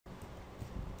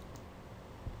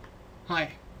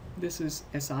Hi, this is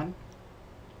Esan.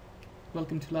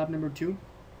 Welcome to lab number 2.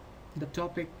 The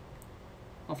topic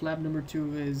of lab number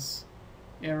 2 is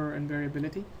error and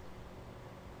variability.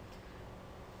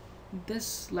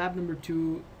 This lab number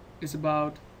 2 is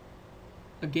about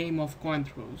a game of coin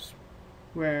throws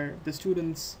where the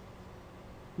students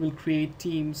will create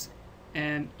teams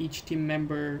and each team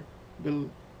member will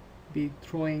be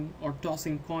throwing or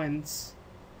tossing coins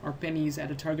or pennies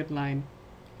at a target line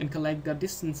and collect the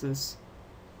distances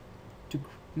to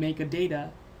make a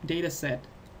data set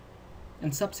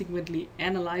and subsequently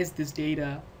analyze this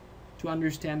data to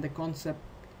understand the concept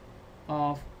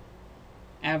of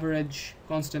average,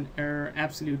 constant error,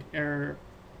 absolute error,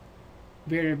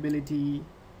 variability,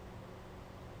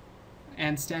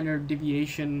 and standard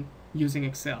deviation using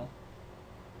Excel.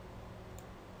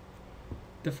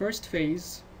 The first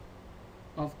phase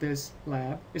of this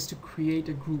lab is to create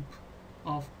a group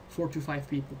of 4 to 5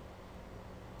 people.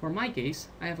 For my case,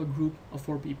 I have a group of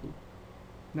 4 people.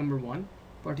 Number 1,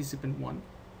 participant 1.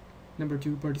 Number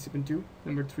 2, participant 2.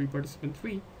 Number 3, participant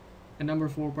 3. And number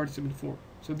 4, participant 4.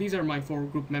 So these are my 4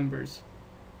 group members.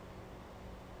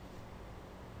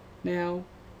 Now,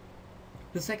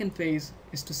 the second phase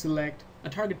is to select a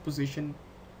target position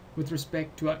with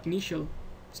respect to our initial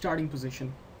starting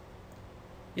position.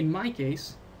 In my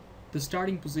case, the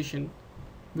starting position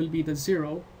will be the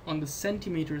 0 on the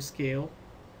centimeter scale,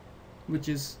 which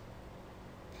is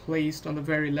placed on the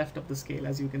very left of the scale,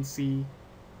 as you can see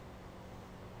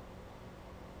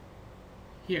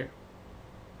here.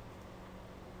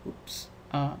 Oops.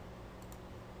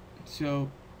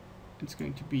 So it's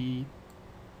going to be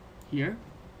here,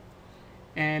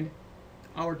 and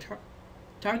our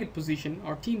target position,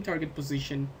 our team target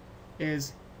position,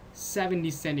 is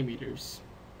 70 centimeters,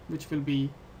 which will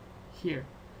be here.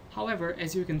 However,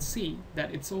 as you can see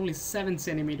that it's only 7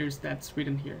 centimeters that's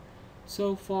written here.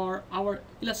 So for our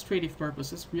illustrative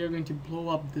purposes, we are going to blow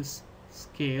up this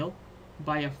scale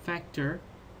by a factor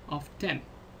of 10.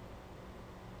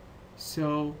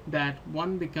 So that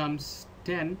 1 becomes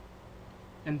 10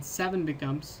 and 7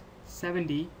 becomes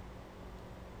 70,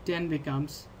 10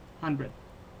 becomes 100.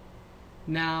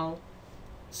 Now,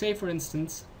 say for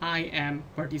instance, I am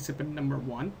participant number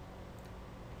 1.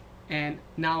 And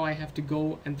now I have to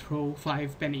go and throw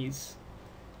 5 pennies.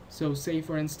 So say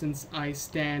for instance I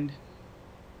stand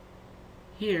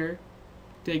here,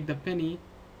 take the penny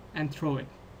and throw it.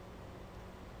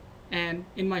 And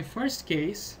in my first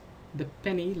case, the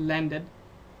penny landed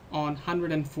on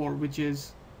 104, which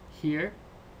is here.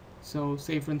 So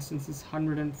say for instance it's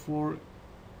 104,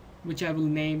 which I will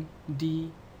name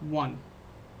D1.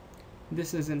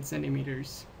 This is in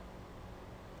centimeters.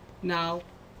 Now,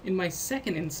 in my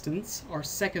second instance or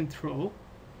second throw,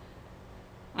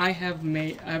 I've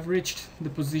reached the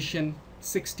position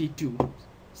 62,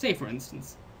 say for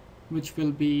instance, which will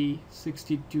be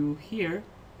 62 here.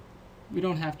 We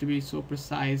don't have to be so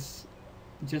precise,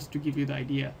 just to give you the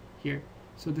idea here.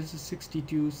 So this is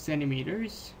 62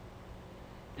 centimeters.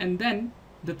 And then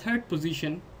the third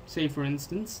position, say for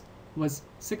instance, was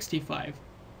 65,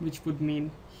 which would mean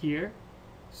here.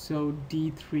 So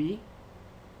D3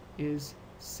 is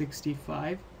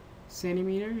 65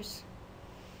 centimeters.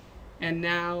 And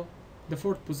now the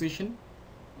fourth position,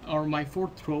 or my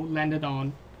fourth throw, landed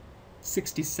on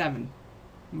 67,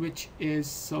 which is,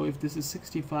 so if this is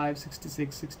 65,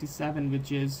 66, 67,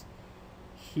 which is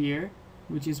here,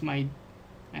 which is my,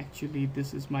 actually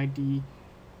this is my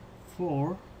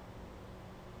D4,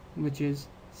 which is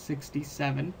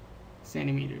 67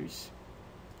 centimeters.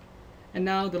 And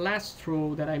now the last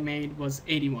throw that I made was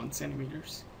 81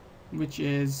 centimeters, which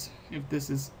is, if this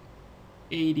is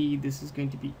 80, this is going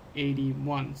to be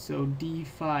 81. So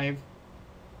D5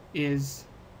 is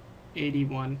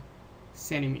 81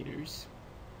 centimeters.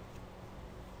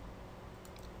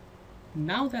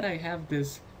 Now that I have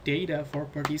this data for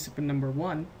participant number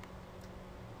 1,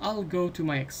 I'll go to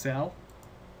my Excel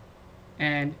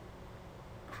and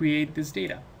create this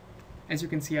data. As you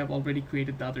can see, I've already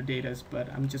created the other data, but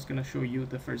I'm just going to show you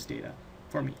the first data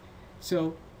for me.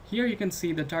 So here you can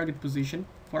see the target position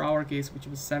for our case, which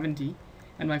was 70,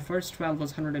 and my first 12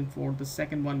 was 104, the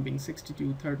second one being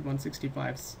 62, third one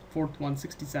 65, fourth one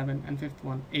 67, and fifth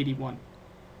one 81.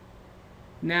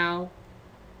 Now,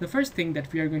 the first thing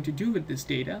that we are going to do with this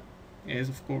data is,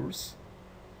 of course,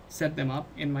 set them up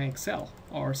in my Excel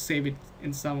or save it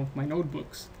in some of my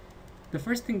notebooks. The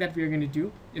first thing that we are going to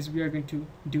do is we are going to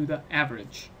do the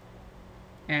average.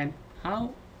 And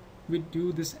how we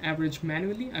do this average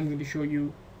manually, I'm going to show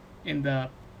you in the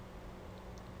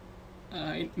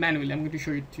manually. I'm going to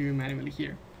show it to you manually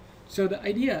here. So the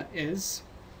idea is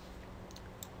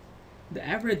the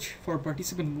average for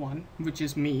participant 1, which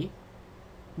is me,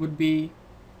 would be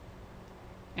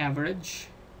average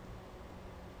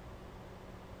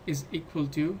is equal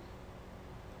to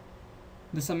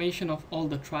the summation of all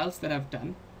the trials that I've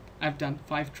done. I've done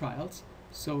 5 trials,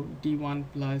 so D1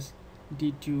 plus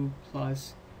D2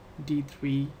 plus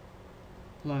D3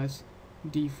 plus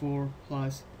D4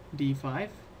 plus D5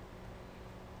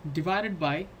 divided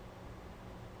by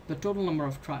the total number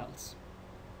of trials,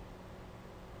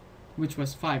 which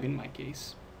was 5 in my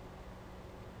case.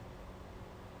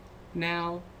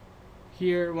 Now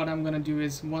here what I'm going to do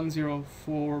is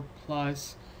 104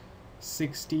 plus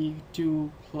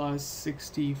 62 plus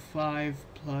 65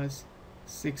 plus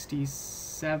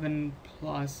 67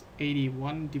 plus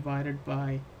 81 divided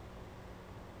by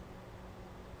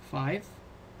 5,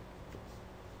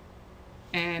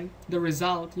 and the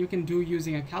result you can do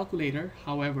using a calculator.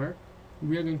 However,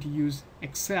 we are going to use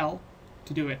Excel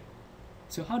to do it.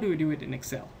 So how do we do it in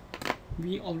Excel?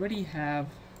 We already have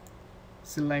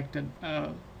selected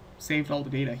saved all the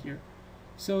data here.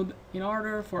 So in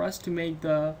order for us to make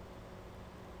the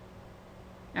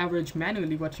average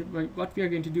manually, what we are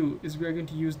going to do is we are going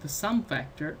to use the sum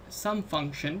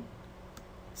function.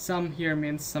 Sum here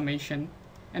means summation,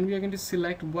 and we are going to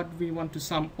select what we want to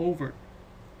sum over.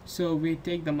 So we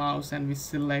take the mouse and we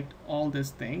select all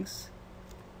these things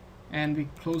and we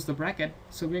close the bracket.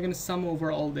 So we're going to sum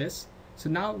over all this. So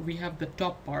now we have the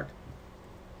top part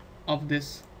of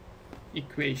this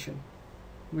equation,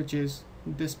 which is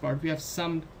this part. We have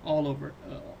summed all over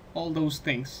all those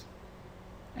things,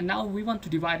 and now we want to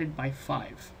divide it by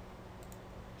 5.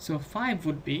 So 5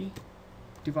 would be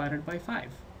divided by 5,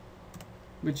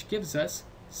 which gives us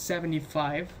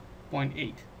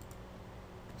 75.8.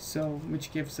 So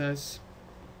which gives us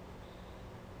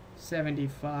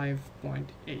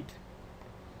 75.8.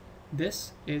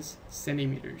 This is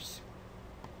centimeters.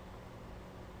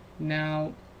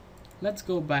 Now let's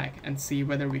go back and see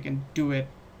whether we can do it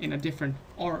in a different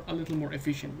or a little more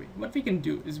efficient way. What we can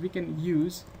do is we can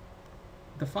use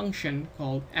the function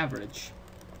called average,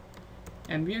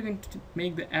 and we are going to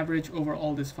make the average over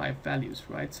all these 5 values,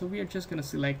 right? So we are just going to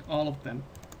select all of them,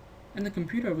 and the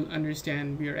computer will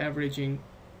understand we are averaging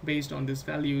based on these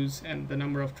values, and the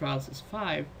number of trials is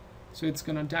 5, so it's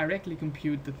going to directly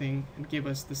compute the thing and give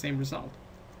us the same result,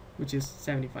 which is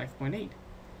 75.8.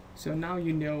 So now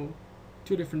you know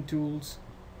 2 different tools,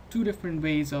 2 different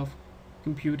ways of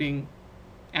computing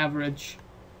average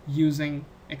using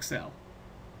Excel.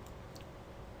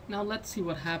 Now let's see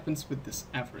what happens with this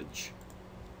average.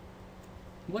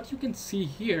 What you can see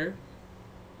here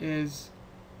is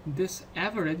this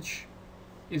average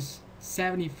is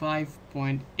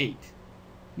 75.8,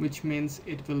 which means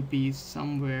it will be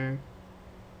somewhere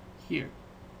here,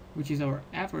 which is our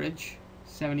average,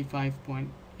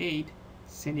 75.8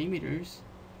 centimeters.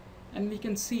 And we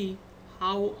can see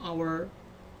how our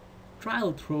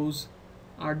trial throws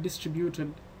are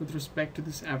distributed with respect to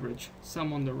this average,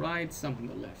 some on the right, some on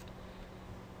the left.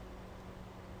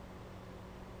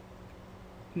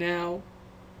 Now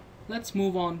let's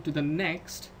move on to the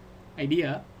next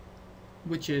idea,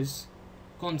 which is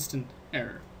constant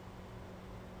error.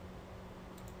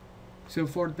 So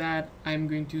for that, I'm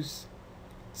going to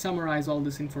summarize all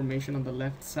this information on the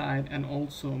left side and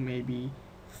also maybe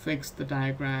fix the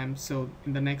diagram. So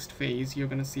in the next phase, you're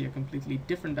going to see a completely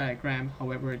different diagram.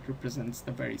 However, it represents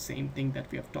the very same thing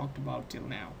that we have talked about till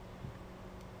now.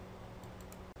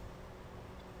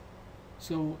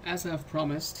 So as I've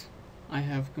promised, I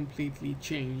have completely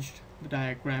changed the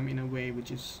diagram in a way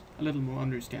which is a little more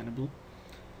understandable.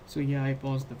 So yeah, I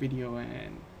paused the video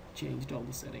and changed all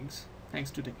the settings.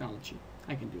 Thanks to technology,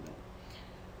 I can do that.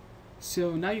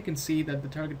 So now you can see that the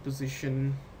target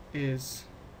position is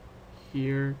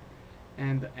here,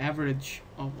 and the average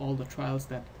of all the trials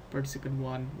that participant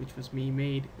 1, which was me,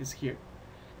 made is here.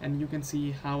 And you can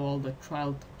see how all the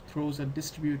trial throws are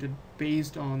distributed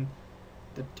based on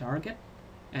the target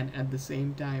and at the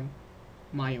same time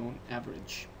my own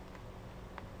average.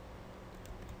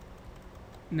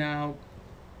 Now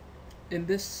in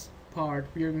this part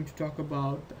we are going to talk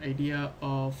about the idea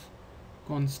of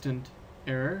constant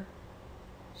error.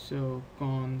 So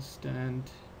constant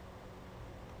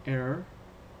error,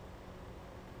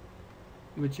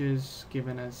 which is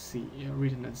given as C,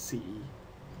 written as CE.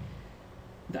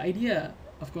 The idea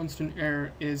of constant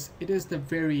error is it is the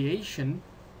variation.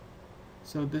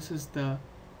 So this is the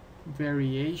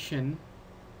variation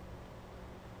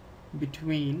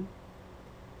between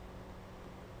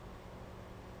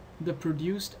the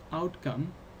produced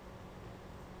outcome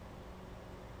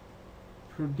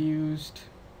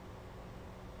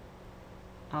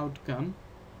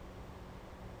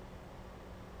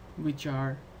which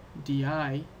are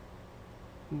di,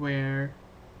 where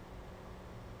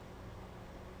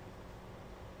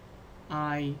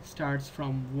I starts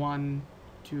from 1,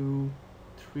 2,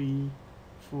 3,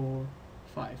 4,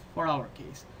 5 for our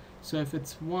case. So if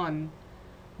it's 1,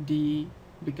 di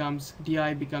becomes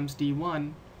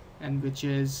d1, and which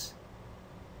is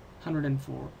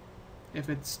 104. If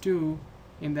it's 2,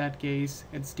 in that case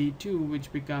it's d2,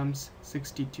 which becomes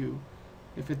 62.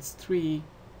 If it's 3,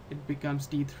 it becomes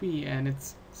d3 and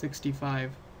it's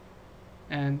 65.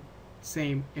 And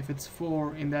same, if it's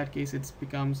 4, in that case it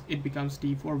becomes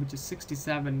d4, which is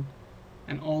 67,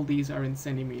 and all these are in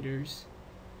centimeters.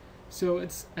 So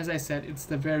it's, as I said, it's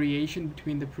the variation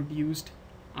between the produced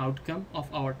outcome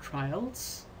of our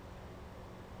trials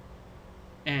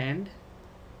and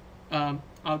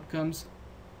outcomes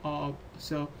of,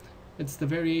 so it's the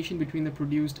variation between the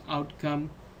produced outcome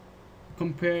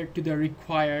compared to the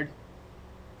required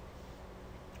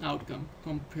outcome,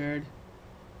 compared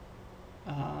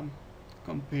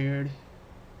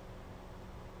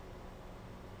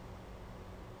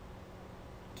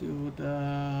to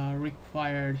the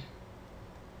required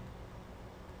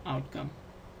outcome,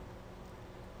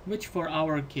 which for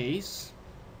our case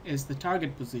is the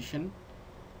target position,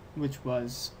 which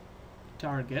was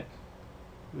target,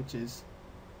 which is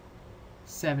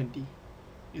 70,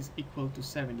 is equal to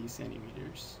 70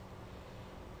 centimeters.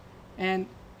 And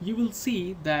you will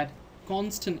see that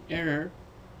constant error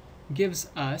gives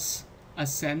us a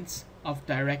sense of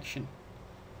direction.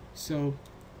 So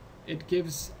it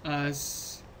gives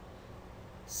us,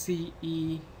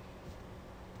 CE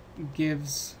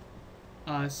gives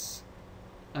us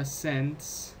a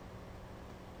sense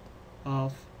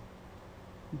of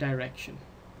direction.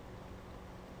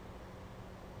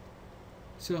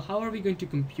 So how are we going to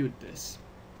compute this?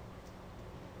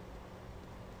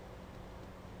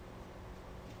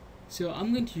 So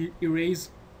I'm going to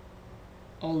erase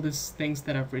all these things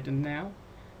that I've written now,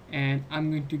 and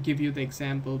I'm going to give you the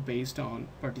example based on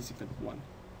participant 1.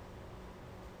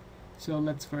 So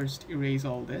let's first erase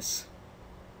all this.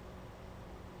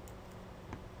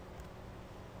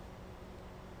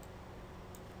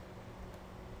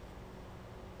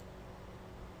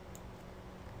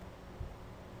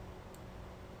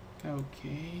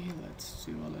 Okay, let's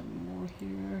do a little more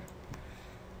here.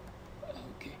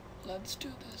 Okay, let's do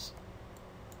this.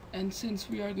 And since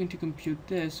we are going to compute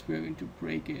this, we're going to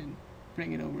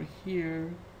bring it over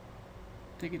here,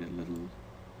 take it a little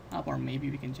up, or maybe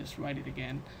we can just write it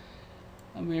again.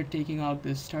 And we're taking out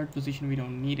this start position, we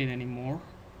don't need it anymore.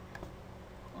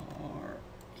 Or,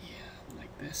 yeah,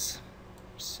 like this.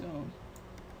 So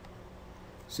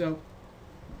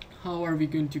how are we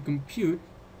going to compute?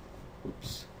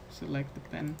 Oops, select the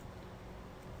pen.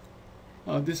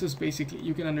 This is basically,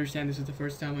 you can understand this is the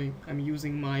first time I'm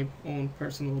using my own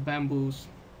personal Bamboo's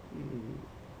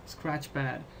scratch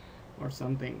pad or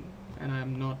something, and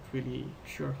I'm not really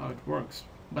sure how it works,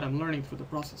 but I'm learning through the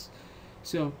process.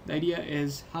 So the idea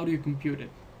is, how do you compute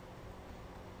it?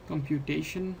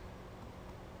 Computation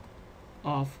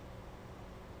of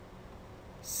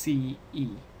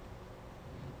CE.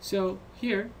 So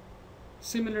here,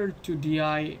 similar to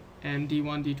DI and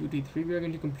D1, D2, D3, we are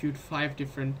going to compute 5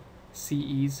 different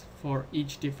CEs for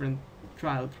each different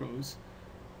trial throws.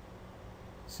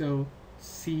 So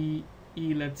CE,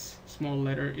 let's small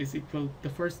letter, is equal, the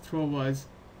first throw was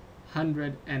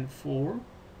 104.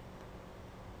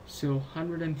 So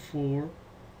 104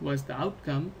 was the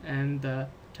outcome and the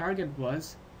target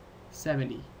was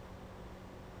 70.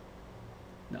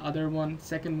 The other one,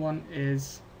 second one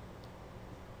is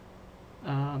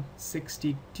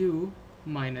 62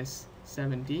 minus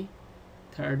 70.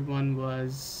 Third one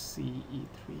was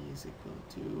CE3 is equal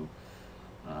to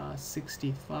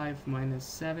 65 minus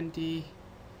 70.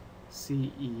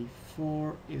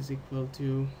 CE4 is equal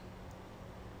to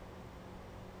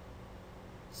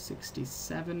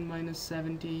 67 minus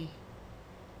 70.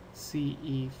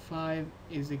 CE5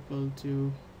 is equal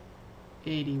to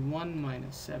 81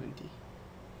 minus 70.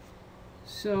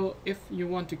 So if you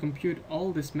want to compute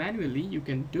all this manually, you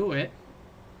can do it.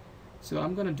 So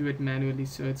I'm going to do it manually,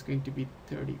 so it's going to be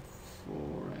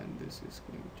 34, and this is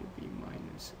going to be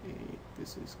minus 8,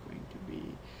 this is going to be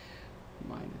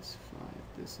minus 5,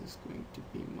 this is going to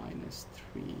be minus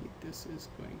 3, this is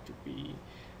going to be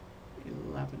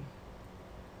 11.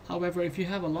 However, if you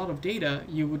have a lot of data,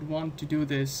 you would want to do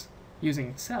this using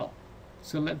Excel.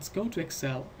 So let's go to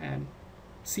Excel and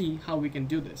see how we can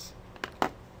do this.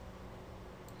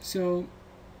 So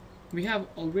we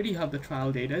already have the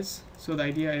trial data. So the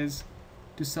idea is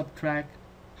to subtract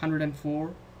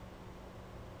 104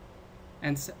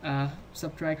 and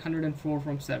subtract 104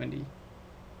 from 70,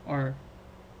 or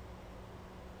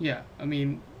yeah, I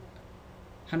mean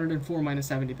 104 minus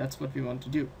 70, that's what we want to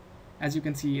do. As you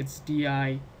can see, it's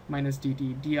di minus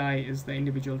dt. Di is the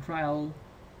individual trial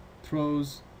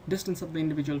throws, distance of the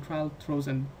individual trial throws,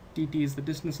 and dt is the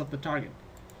distance of the target.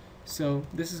 So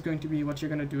this is going to be, what you're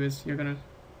going to do is you're going to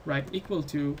write equal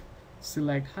to,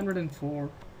 select 104,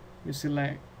 you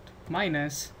select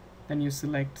minus, then you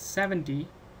select 70.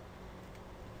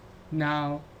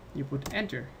 Now you put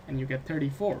enter and you get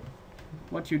 34.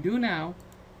 What you do now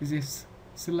is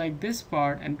select this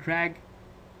part and drag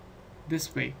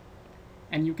this way,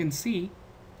 and you can see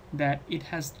that it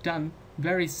has done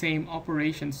very same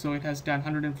operation. So it has done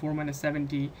 104 minus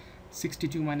 70,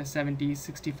 62 minus 70,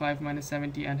 65 minus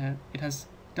 70, and it has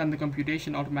done the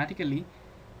computation automatically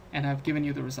and have given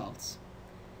you the results.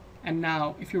 And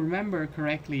now if you remember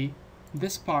correctly,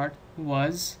 this part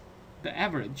was the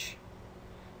average.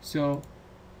 So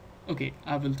okay,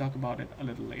 I will talk about it a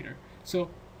little later. So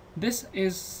this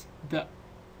is the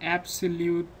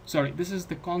absolute, sorry, this is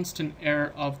the constant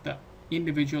error of the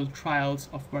individual trials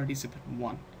of participant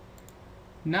 1.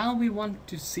 Now we want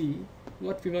to see,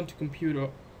 what we want to compute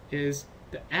is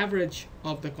the average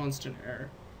of the constant error.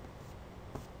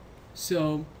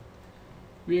 So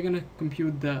we are going to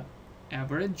compute the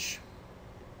average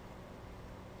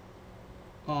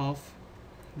of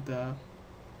the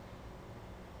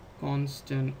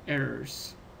constant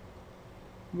errors,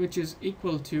 which is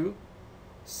equal to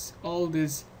all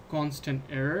these constant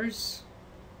errors,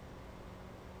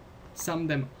 sum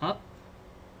them up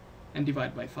and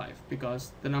divide by 5,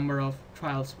 because the number of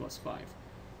trials was 5.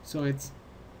 So it's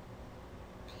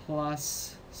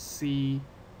plus CE2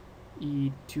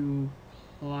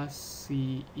 plus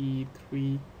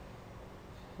CE3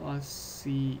 plus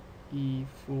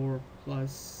CE4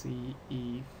 plus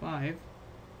CE5,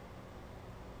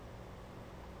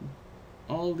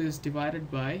 all this divided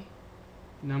by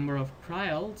number of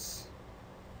trials.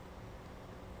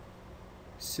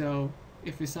 So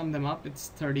if we sum them up, it's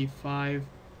 35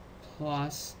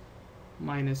 plus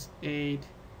minus 8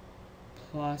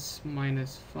 plus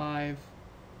minus 5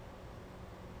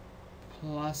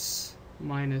 plus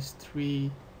minus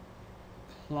 3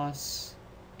 plus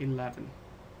 11,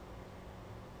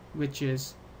 which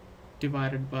is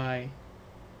divided by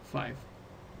 5.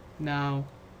 Now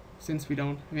since we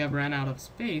have ran out of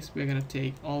space, we're going to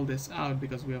take all this out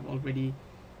because we have already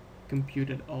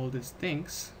computed all these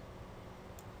things.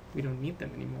 We don't need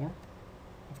them anymore.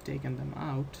 We've taken them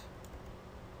out,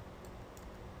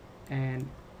 and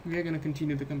we're going to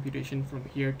continue the computation from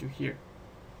here to here.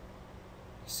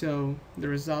 So the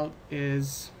result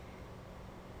is,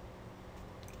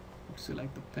 let's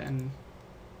select the pen.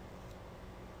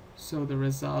 So the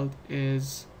result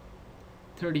is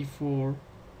 34.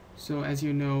 So as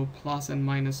you know, plus and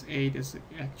minus 8 is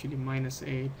actually minus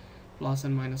 8, plus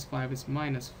and minus 5 is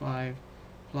minus 5,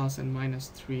 plus and minus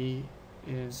 3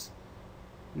 is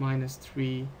minus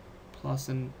 3, plus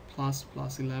and plus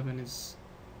 11 is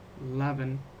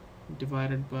 11,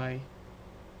 divided by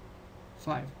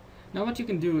 5. Now what you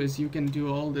can do is you can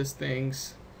do all these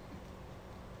things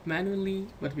manually,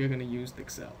 but we are going to use the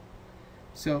Excel.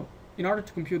 So in order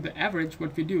to compute the average,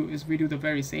 what we do is we do the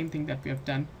very same thing that we have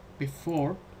done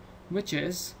before, which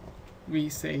is we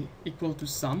say equal to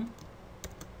sum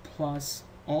plus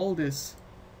all these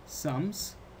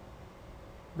sums,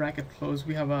 bracket close.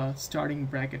 We have a starting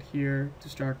bracket here to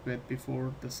start with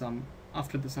before the sum,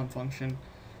 after the sum function,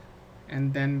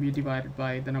 and then we divide it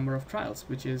by the number of trials,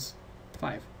 which is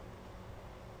 5,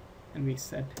 and we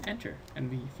set enter,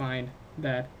 and we find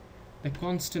that the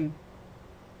constant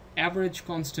average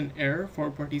constant error for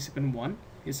participant 1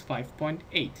 is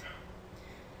 5.8.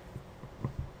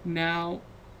 Now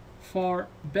for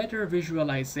better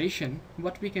visualization,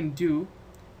 what we can do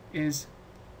is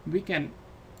we can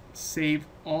save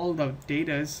all the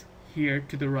datas here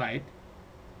to the right.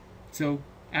 So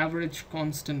average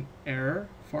constant error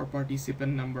for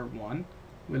participant number 1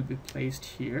 will be placed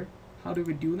here. How do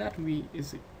we do that? We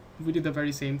do the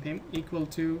very same thing, equal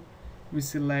to, we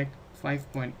select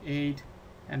 5.8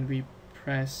 and we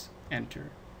press enter.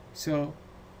 So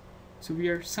we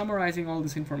are summarizing all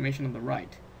this information on the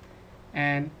right,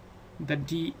 and the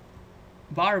D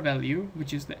bar value,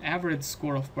 which is the average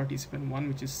score of participant 1,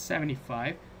 which is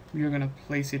 75, we are going to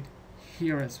place it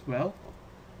here as well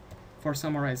for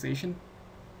summarization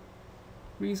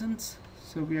reasons.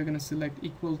 So we are going to select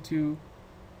equal to,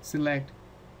 select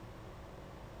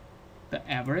the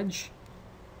average,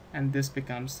 and this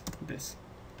becomes this.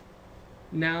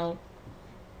 Now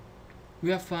we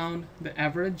have found the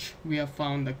average, we have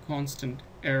found the constant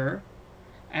error,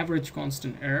 average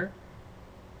constant error,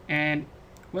 and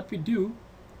what we do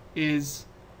is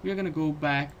we are going to go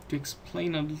back to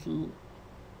explain a little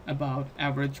about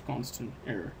average constant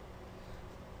error.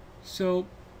 So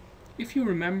if you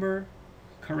remember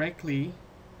correctly,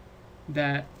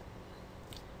 that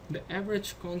the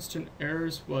average constant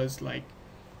errors was like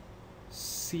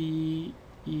CE1,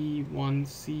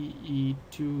 CE2,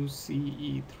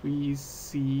 CE3,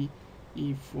 CE4,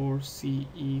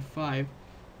 CE5.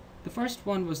 The first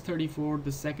one was 34,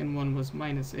 the second one was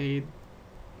 -8,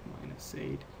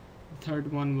 -8. The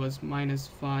third one was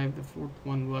 -5, the fourth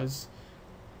one was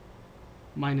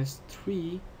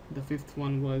 -3, the fifth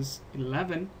one was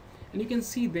 11, and you can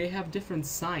see they have different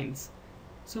signs.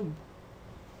 So,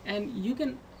 and you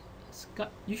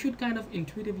should kind of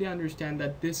intuitively understand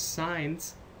that these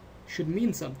signs should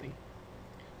mean something.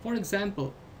 For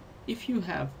example, if you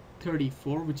have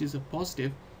 34, which is a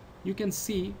positive, you can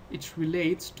see it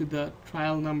relates to the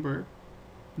trial number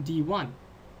D1,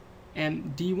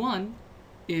 and D1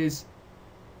 is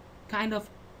kind of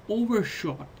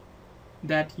overshot,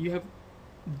 that you have,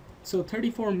 so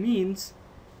 34 means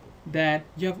that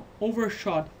you have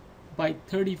overshot by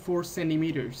 34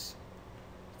 centimeters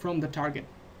from the target,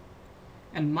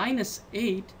 and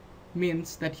 -8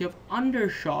 means that you have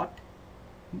undershot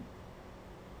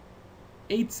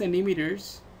 8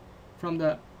 centimeters from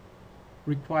the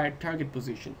required target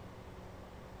position.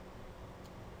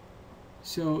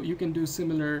 So you can do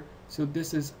similar. So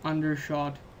this is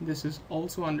undershot, this is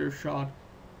also undershot.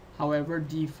 However,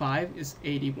 D5 is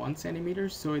 81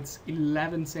 centimeters, so it's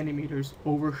 11 centimeters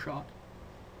overshot.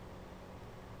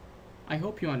 I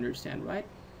hope you understand, right?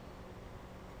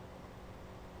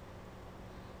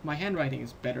 My handwriting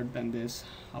is better than this.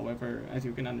 However, as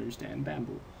you can understand,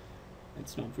 bamboo,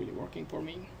 it's not really working for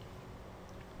me.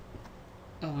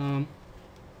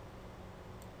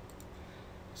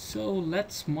 So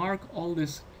let's mark all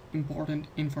this important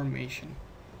information.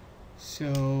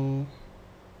 So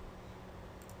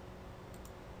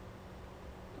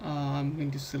I'm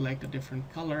going to select a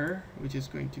different color, which is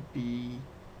going to be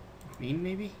green,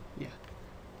 maybe. Yeah.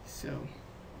 So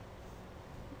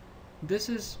this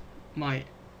is my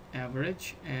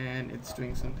average, and it's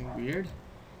doing something weird.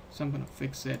 So I'm gonna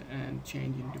fix it and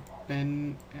change into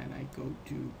pen, and I go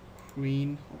to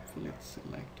green. Hopefully it's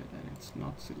selected, and it's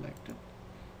not selected.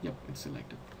 Yep, it's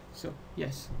selected. So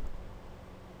yes.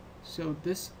 So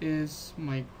this is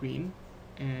my green,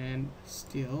 and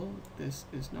still this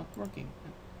is not working.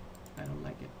 I don't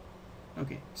like it.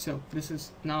 Okay, so this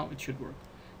is, now it should work.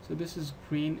 So this is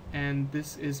green, and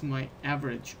this is my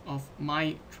average of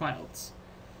my trials.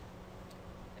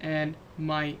 And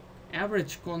my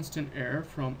average constant error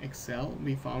from Excel,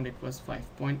 we found it was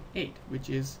 5.8, which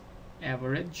is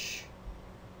average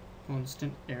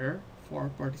constant error for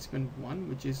participant 1,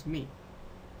 which is me.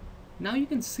 Now you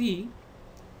can see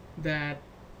that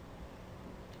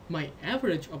my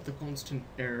average of the constant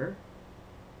error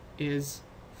is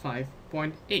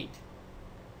 5.8.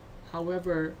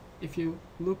 However, if you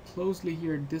look closely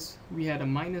here, this, we had a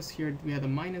minus here, we had a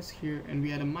minus here, and we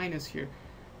had a minus here.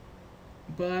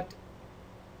 But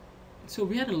so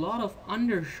we had a lot of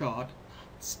undershot.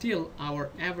 Still,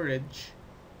 our average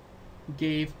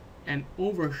gave an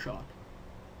overshot,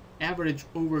 average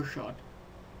overshot.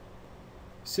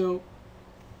 So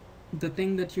the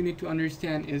thing that you need to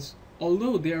understand is,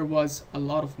 although there was a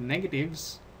lot of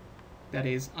negatives, that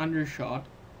is undershot,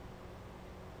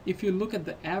 if you look at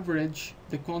the average,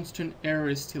 the constant error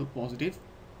is still positive,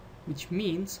 which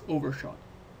means overshot.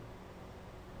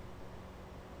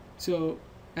 So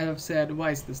as I've said, why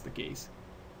is this the case?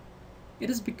 It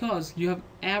is because you have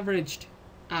averaged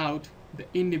out the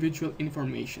individual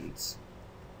informations.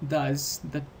 Thus,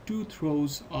 the two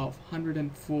throws of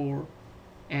 104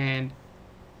 and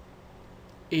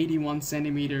 81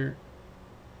 centimeter,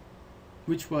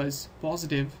 which was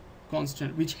positive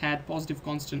constant, which had positive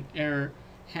constant error,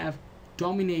 have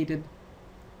dominated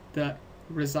the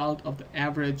result of the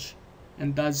average,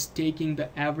 and thus taking the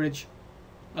average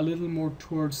a little more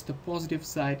towards the positive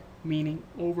side, meaning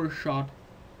overshot,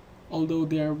 although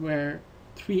there were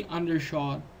three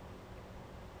undershots.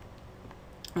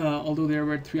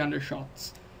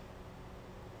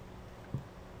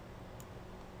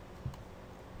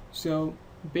 So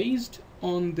based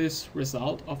on this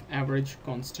result of average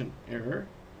constant error,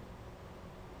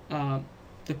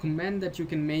 the comment that you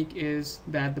can make is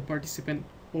that the participant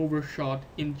overshot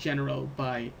in general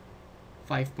by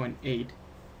 5.8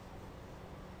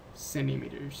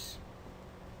 centimeters.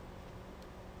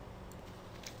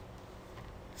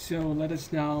 So let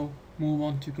us now move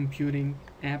on to computing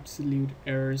absolute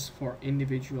errors for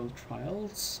individual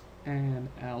trials, and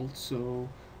also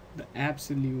the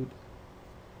absolute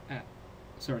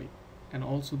and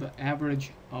also the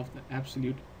average of the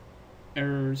absolute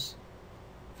errors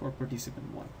for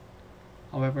participant 1.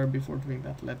 However, before doing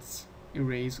that, let's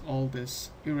erase all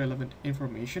this irrelevant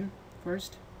information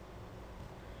first.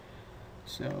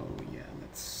 So yeah,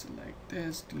 let's select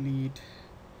this, delete.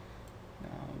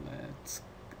 Now let's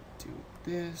do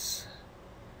this.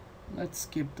 Let's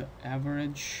skip the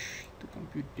average, the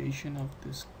computation of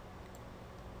this.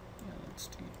 Yeah, let's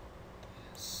delete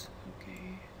this.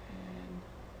 Okay, and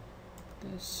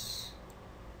this,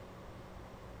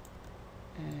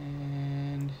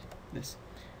 and this.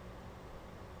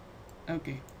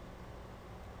 Okay.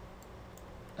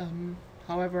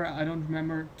 However, I don't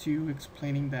remember to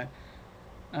explaining that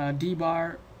D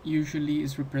bar usually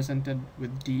is represented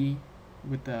with D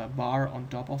with a bar on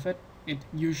top of it. It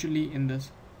usually in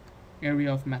this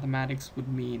area of mathematics would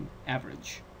mean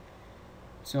average.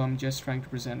 So I'm just trying to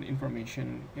present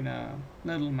information in a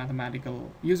little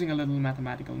mathematical, using a little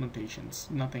mathematical notations,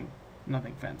 nothing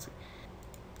fancy.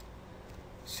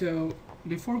 So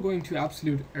before going to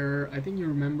absolute error, I think you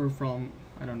remember from,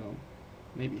 I don't know,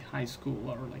 maybe high school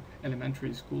or like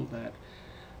elementary school that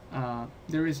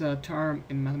there is a term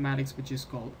in mathematics which is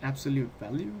called absolute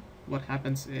value. What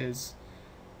happens is,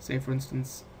 say for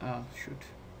instance,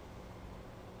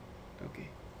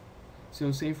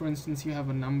 so say for instance you have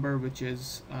a number which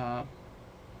is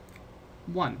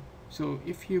 1. So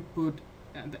if you put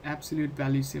the absolute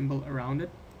value symbol around it,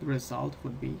 the result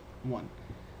would be 1.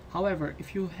 However,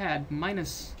 if you had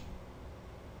minus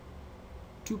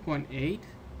 2.8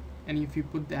 and if you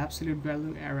put the absolute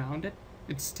value around it,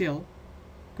 it's still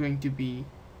going to be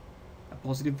a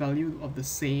positive value of the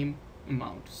same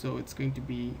amount. So it's going to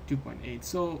be 2.8.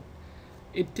 So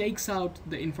it takes out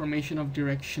the information of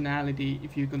directionality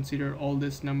if you consider all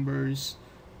these numbers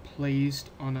placed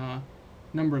on a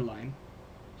number line.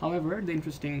 However, the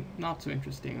interesting, not so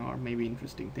interesting, or maybe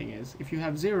interesting thing is if you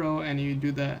have 0 and you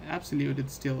do the absolute, it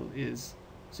still is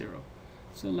 0.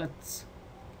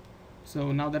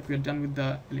 So now that we are done with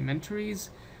the elementaries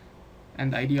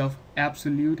and the idea of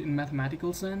absolute in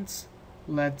mathematical sense,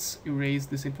 let's erase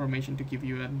this information to give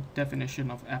you a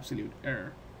definition of absolute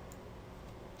error.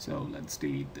 So let's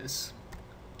delete this.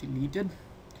 Deleted.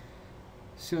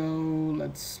 So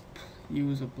let's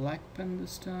use a black pen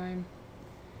this time.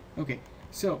 Okay,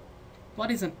 so what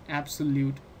is an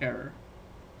absolute error?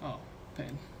 Oh,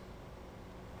 pen.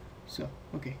 So,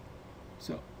 okay.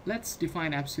 So let's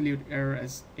define absolute error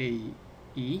as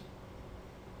AE.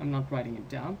 I'm not writing it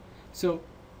down. So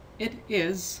it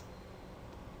is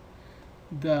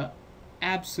the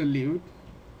absolute,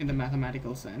 in the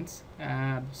mathematical sense,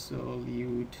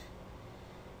 absolute,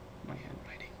 my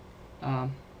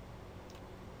handwriting,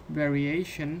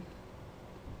 variation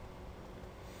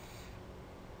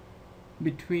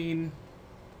between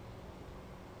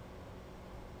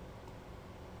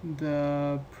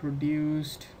the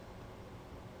produced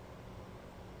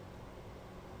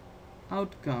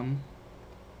outcome,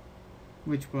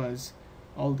 which was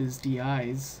all these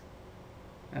DIs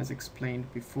as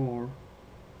explained before,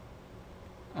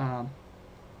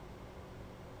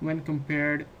 when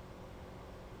compared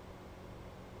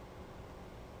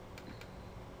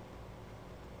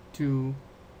to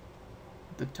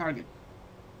the target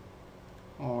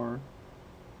or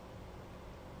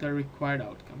the required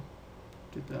outcome,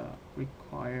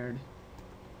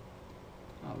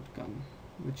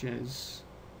 which is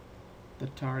the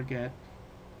target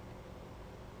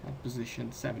at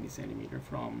position 70 centimeter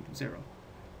from 0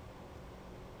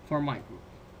 for my group.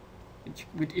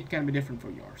 It can be different for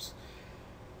yours.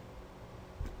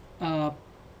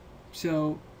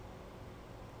 So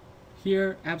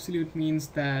here absolute means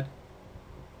that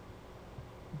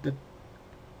the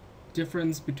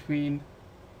difference between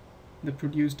the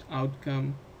produced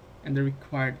outcome and the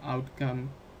required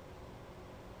outcome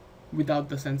without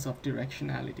the sense of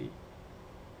directionality,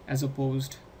 as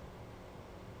opposed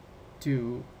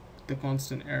to the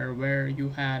constant error where you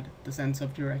had the sense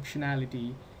of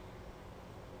directionality.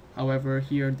 However,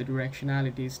 here the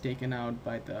directionality is taken out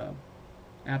by the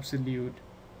absolute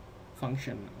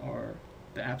function or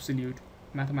the absolute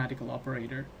mathematical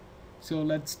operator. So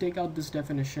let's take out this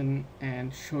definition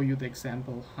and show you the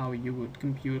example how you would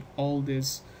compute all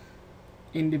these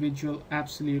individual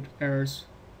absolute errors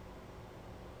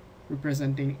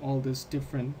representing all these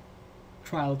different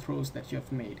trial throws that you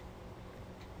have made.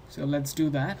 So let's do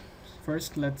that.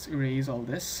 First, let's erase all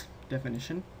this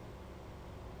definition.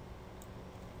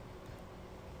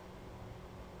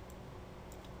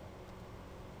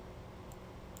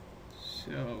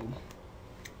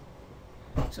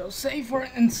 So say for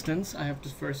instance, I have to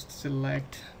first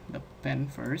select the pen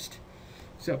first.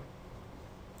 So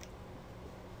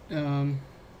okay,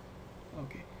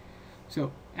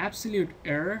 so absolute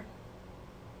error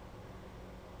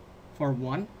for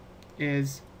 1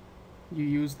 is you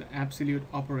use the absolute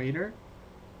operator.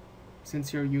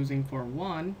 Since you're using for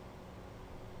 1,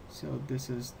 so this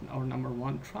is our number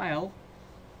 1 trial,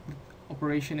 the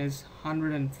operation is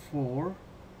 104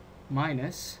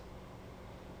 minus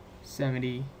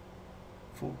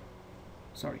 74.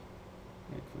 Sorry,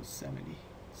 it was 70.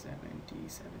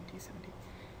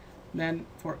 Then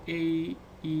for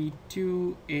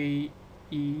AE2,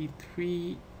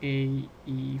 AE3,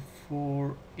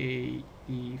 AE4,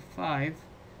 AE5,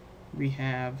 we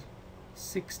have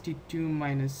 62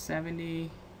 minus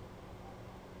 70,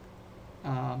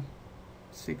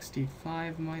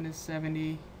 65 minus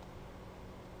 70,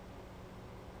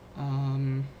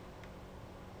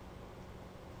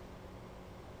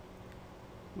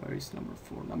 where is number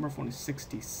 4? Number 4 is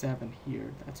 67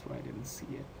 here, that's why I didn't see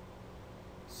it.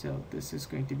 So this is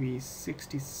going to be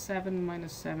 67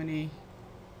 minus 70,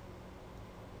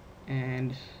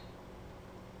 and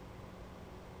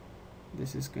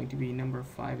this is going to be number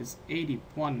 5 is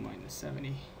 81 minus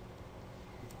 70.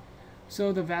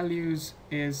 So the values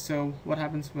is, so what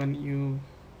happens when you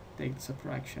take the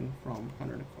subtraction from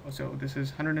 104? So this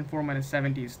is 104 minus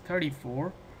 70 is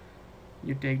 34.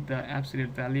 You take the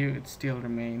absolute value, it still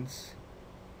remains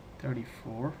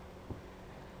 34.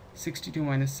 62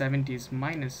 minus 70 is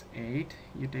minus 8.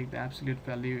 You take the absolute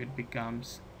value, it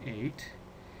becomes 8.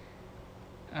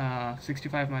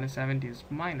 65 minus 70 is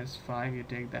minus 5. You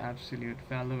take the absolute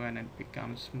value and it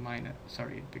becomes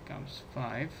it becomes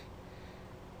 5.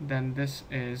 Then this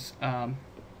is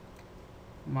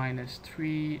minus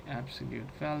 3.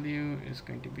 Absolute value is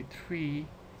going to be 3.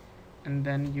 And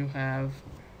then you have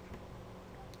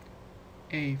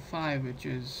A5, which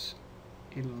is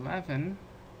 11.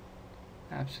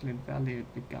 Absolute value,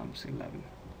 it becomes 11.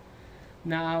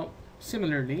 Now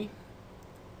similarly,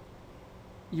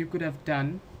 you could have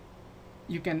done,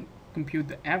 you can compute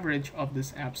the average of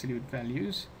this absolute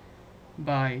values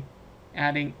by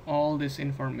adding all this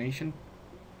information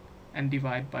and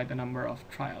divide by the number of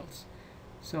trials.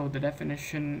 So the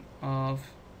definition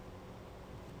of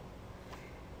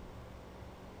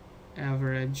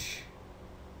average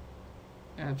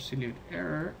absolute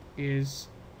error is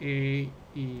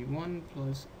AE1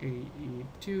 plus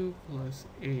AE2 plus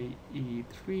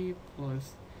AE3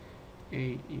 plus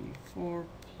AE4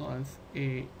 plus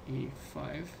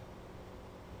AE5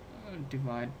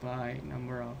 divide by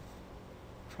number of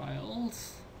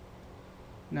trials.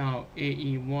 Now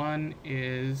AE1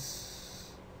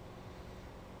 is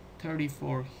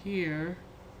 34 here,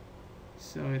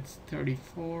 so it's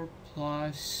 34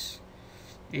 plus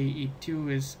AE2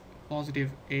 is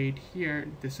positive 8 here.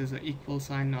 This is an equal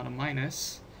sign, not a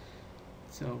minus,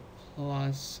 so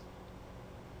plus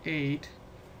 8.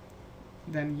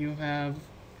 Then you have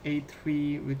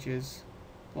A3, which is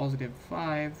positive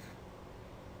 5,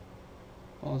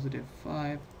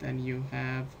 then you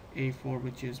have A4,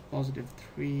 which is positive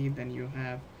 3, then you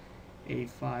have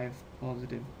A5,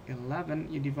 positive 11.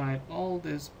 You divide all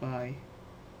this by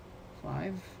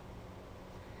 5,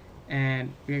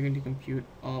 and we're going to compute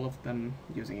all of them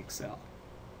using Excel.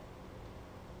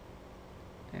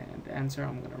 And the answer,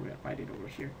 I'm going to write it over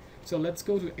here. So let's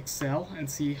go to Excel and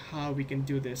see how we can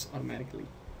do this automatically.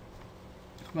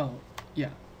 Well,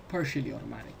 yeah, partially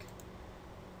automatic.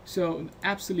 So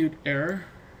absolute error,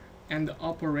 and the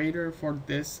operator for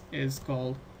this is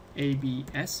called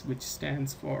ABS, which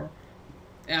stands for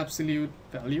absolute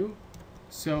value.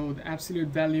 So the absolute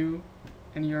value,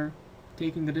 and you're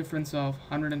taking the difference of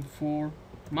 104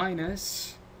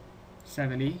 minus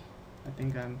 70. I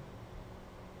think I'm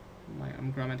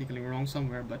grammatically wrong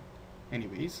somewhere, but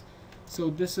anyways, so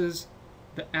this is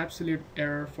the absolute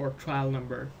error for trial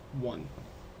number 1,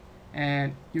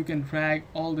 and you can drag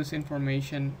all this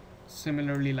information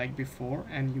similarly like before,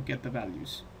 and you get the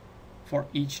values for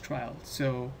each trial.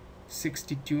 So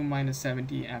 62 minus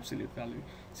 70 absolute value,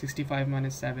 65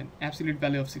 minus 7 absolute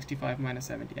value of 65 minus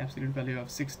 70, absolute value of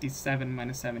 67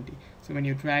 minus 70. So when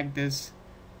you drag this,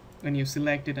 when you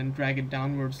select it and drag it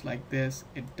downwards like this,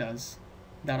 it does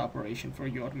that operation for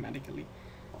you automatically.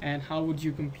 And how would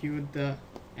you compute the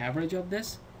average of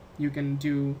this? You can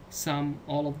do sum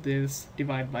all of this,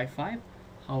 divide by 5.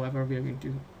 However,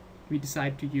 we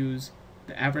decide to use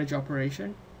the average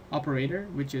operator,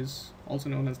 which is also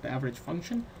known as the average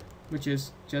function, which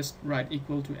is just write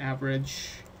equal to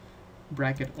average,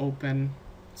 bracket open,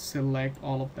 select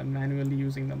all of them manually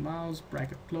using the mouse,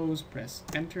 bracket close, press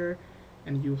enter,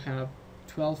 and you have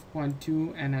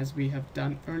 12.2. and as we have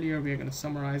done earlier, we are going to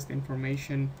summarize the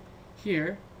information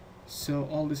here. So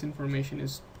all this information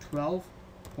is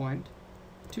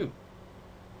 12.2.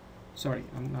 Sorry,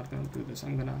 I'm not going to do this.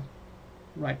 I'm going to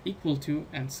write equal to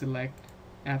and select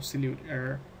absolute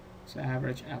error. So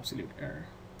average absolute error.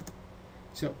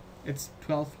 So it's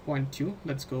 12.2.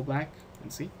 Let's go back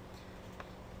and see.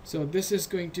 So this is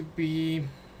going to be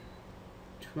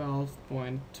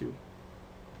 12.2.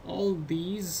 All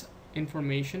these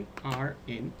information are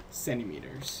in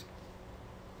centimeters.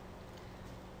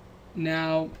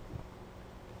 Now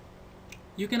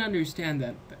you can understand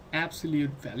that the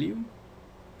absolute value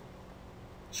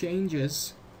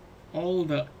changes all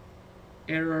the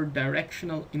error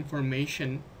directional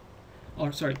information,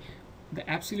 or sorry, the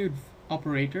absolute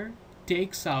operator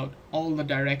takes out all the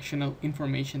directional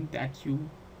information that you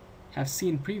have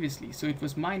seen previously. So it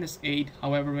was -8,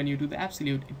 however when you do the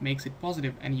absolute it makes it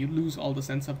positive and you lose all the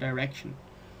sense of direction.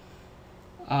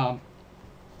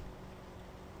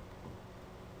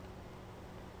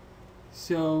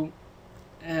 So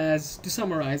as to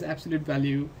summarize, absolute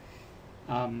value,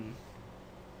 when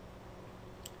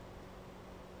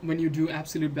you do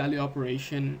absolute value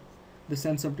operation, the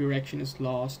sense of direction is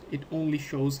lost. It only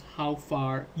shows how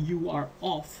far you are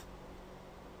off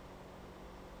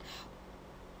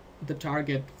the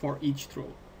target for each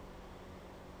throw.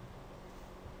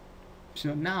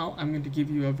 So now I'm going to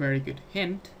give you a very good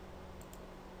hint.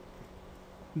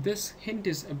 This hint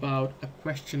is about a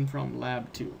question from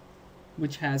Lab2,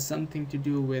 which has something to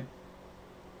do with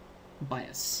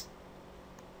bias.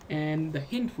 And the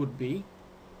hint would be,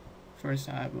 first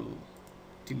I will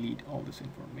delete all this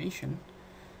information.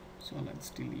 So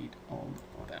let's delete all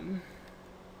of them.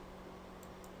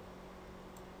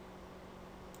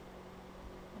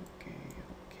 Okay.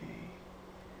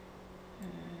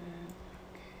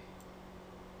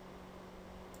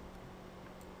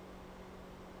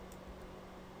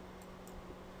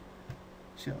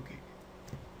 So okay.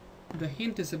 The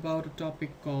hint is about a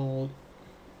topic called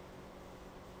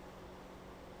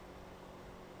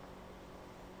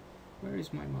where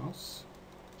is my mouse?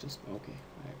 Just okay.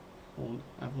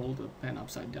 I hold the pen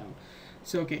upside down.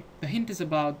 So okay, the hint is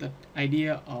about the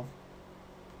idea of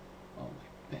my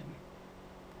pen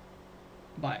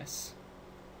bias.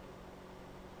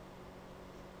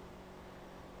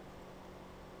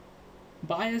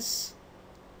 Bias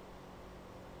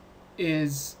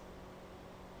is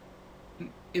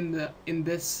in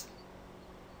this,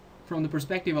 from the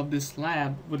perspective of this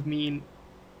lab, would mean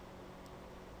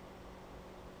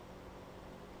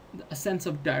a sense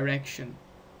of direction,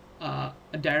 a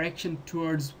direction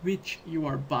towards which you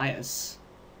are biased.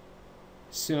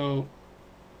 So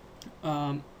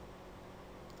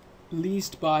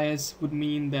least bias would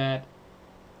mean that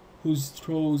whose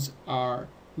throws are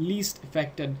least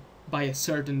affected by a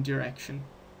certain direction.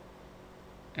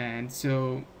 And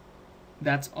so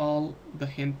that's all the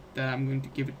hint that I'm going to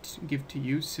give to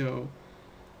you. So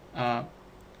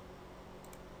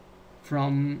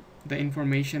from the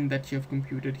information that you have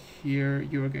computed here,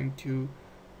 you're going to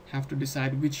have to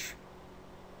decide which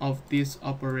of these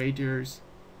operators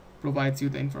provides you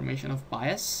the information of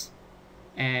bias,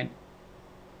 and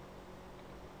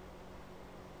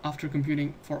after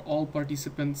computing for all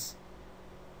participants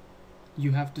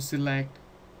you have to select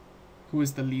who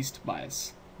is the least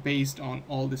bias based on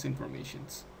all this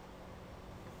informations.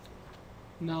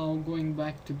 Now going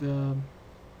back to the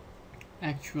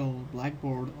actual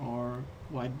blackboard or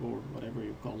whiteboard, whatever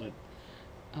you call it,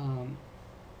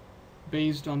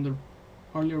 based on the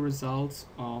earlier results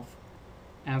of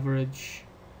average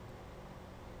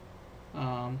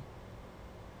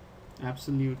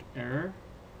absolute error,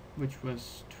 which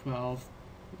was 12,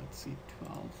 let's see,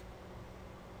 12,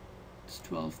 it's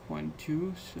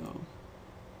 12.2, so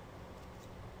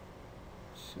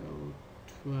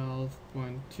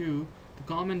 12.2. The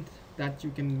comment that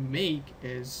you can make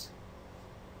is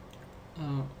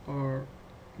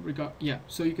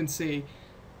so you can say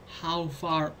how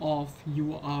far off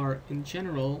you are in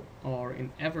general or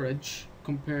in average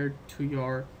compared to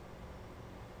your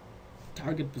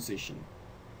target position.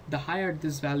 The higher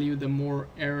this value, the more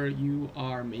error you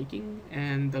are making,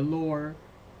 and the lower,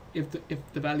 if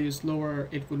the value is lower,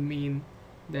 it will mean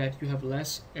that you have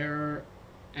less error,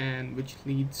 and which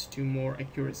leads to more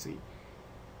accuracy.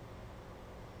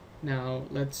 Now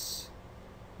let's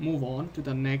move on to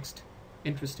the next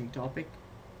interesting topic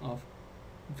of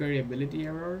variability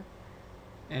error.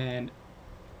 And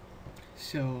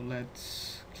so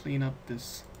let's clean up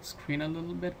this screen a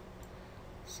little bit.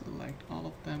 Select all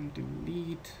of them,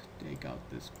 delete, take out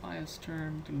this bias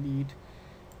term, delete,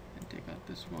 and take out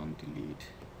this one, delete.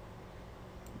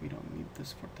 We don't need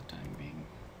this for the time being.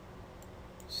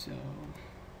 So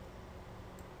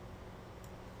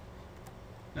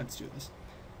let's do this.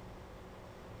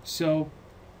 So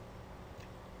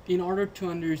in order to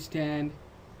understand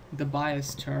the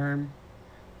bias term,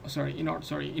 in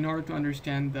order to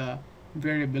understand the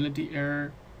variability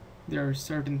error, there are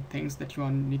certain things that you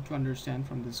need to understand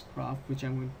from this graph, which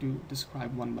I'm going to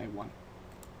describe one by one.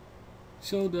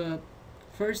 So the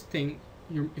first thing,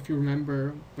 if you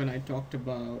remember when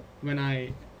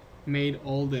I made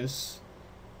all this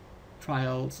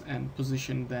trials and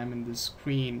positioned them in the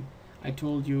screen, I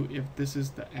told you if this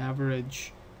is the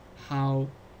average, how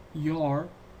your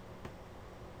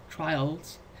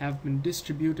trials have been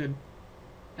distributed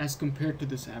as compared to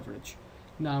this average.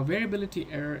 Now, variability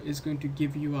error is going to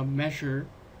give you a measure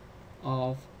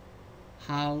of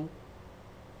how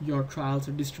your trials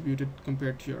are distributed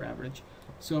compared to your average.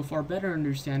 So for better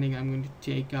understanding, I'm going to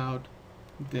take out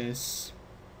this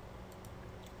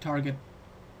target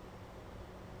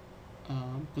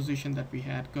position that we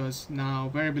had, because now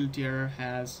variability error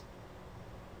has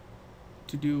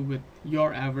to do with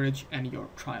your average and your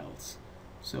trials.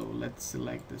 So let's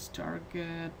select this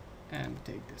target and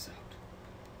take this out,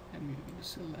 and we're going to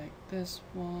select this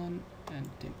one and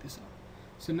take this out.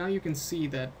 So now you can see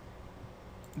that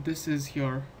this is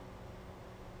your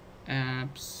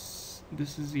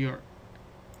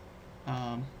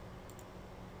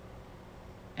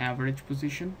average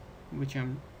position, which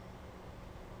I'm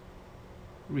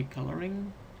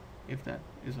recoloring, if that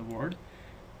is a word.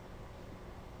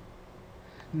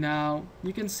 Now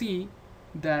you can see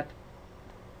that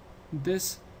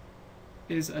this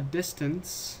is a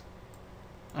distance,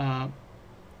 the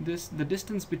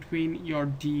distance between your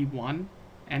D1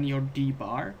 and your D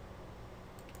bar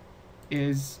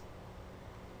is,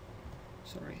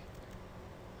 sorry,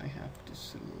 I have to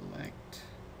select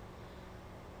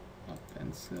a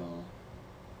pencil,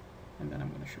 and then I'm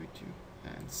going to show it to you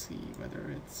and see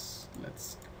whether it's,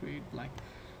 let's create black.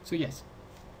 So yes,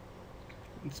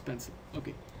 it's pencil.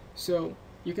 Okay, so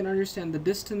you can understand the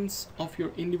distance of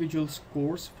your individual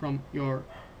scores from your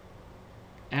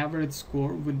average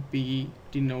score would be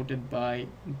denoted by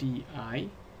DI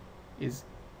is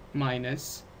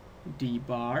minus D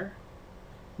bar,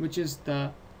 which is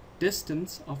the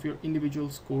distance of your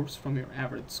individual scores from your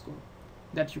average score.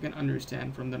 That you can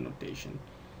understand from the notation.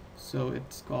 So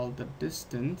it's called the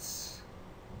distance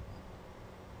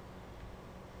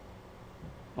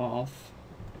of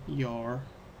your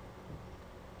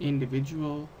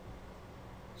individual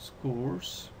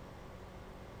scores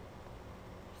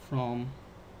from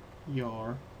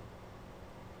your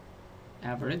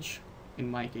average. In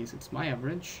my case, it's my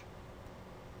average.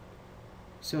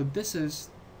 So this is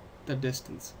the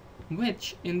distance,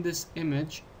 which in this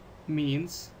image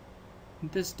means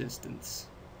this distance,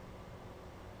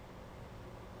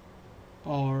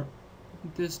 or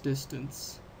this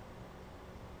distance,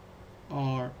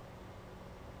 or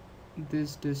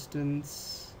this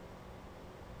distance,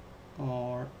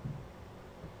 or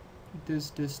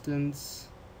this distance,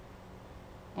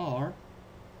 or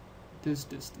this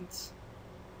distance.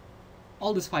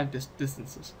 All these 5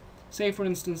 distances. Say for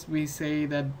instance we say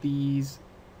that these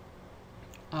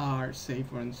are, say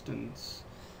for instance,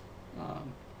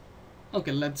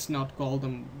 okay, let's not call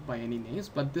them by any names,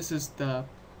 but this is the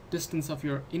distance of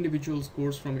your individual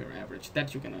scores from your average,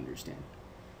 that you can understand.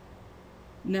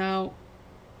 Now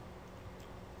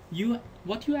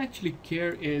what you actually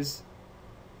care is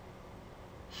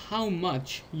how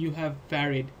much you have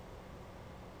varied,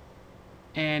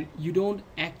 and you don't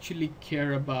actually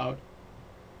care about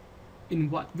in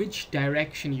which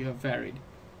direction you have varied.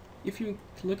 If you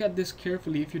look at this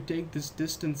carefully, if you take these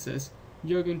distances,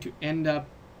 you're going to end up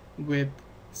with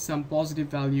some positive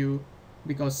value,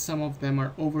 because some of them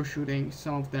are overshooting,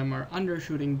 some of them are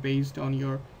undershooting based on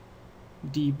your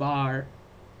D bar.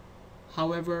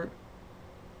 However,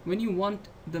 when you want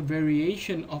the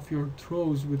variation of your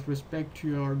throws with respect to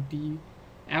your D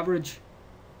average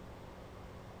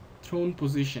thrown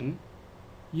position,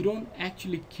 you don't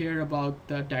actually care about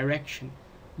the direction.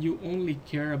 You only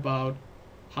care about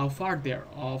how far they're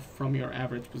off from your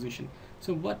average position.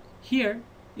 So what here,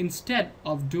 instead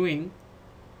of doing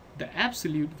the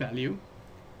absolute value,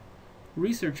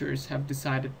 researchers have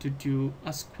decided to do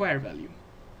a square value.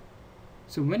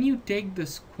 So when you take the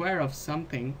square of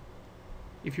something,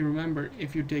 if you remember,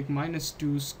 if you take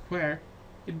 -2 square,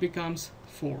 it becomes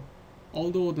 4.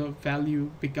 Although the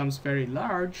value becomes very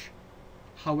large,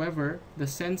 however, the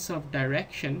sense of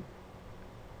direction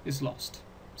is lost.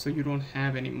 So you don't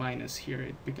have any minus here,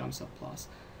 it becomes a plus.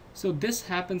 So this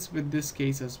happens with this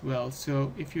case as well.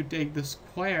 So if you take the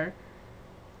square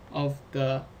of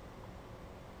the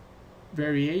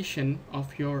variation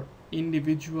of your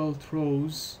individual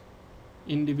throws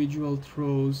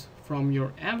from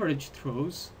your average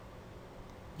throws,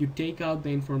 you take out the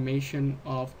information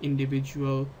of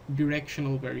individual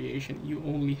directional variation. You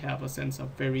only have a sense of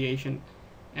variation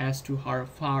as to how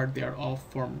far they are off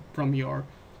from your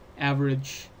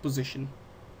average position.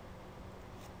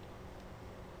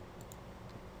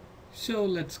 So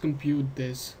let's compute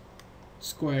this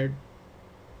squared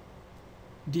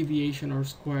deviation or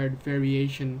squared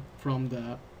variation from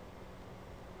the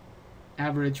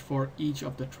average for each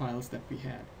of the trials that we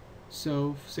had.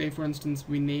 So say for instance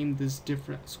we name this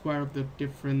different square of the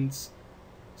difference,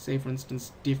 say for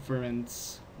instance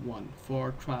difference 1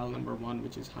 for trial number 1,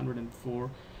 which is 104,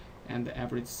 and the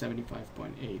average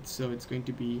 75.8. So it's going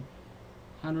to be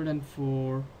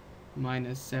 104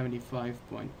 minus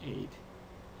 75.8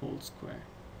 whole square.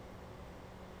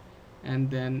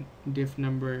 And then diff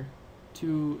number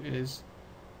 2 is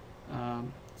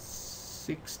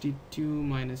 62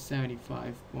 minus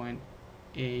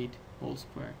 75.8 whole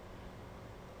square.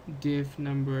 Diff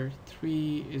number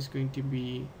 3 is going to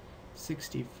be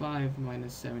 65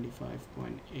 minus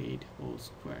 75.8 whole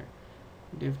square.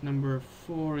 Diff number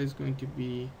 4 is going to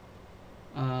be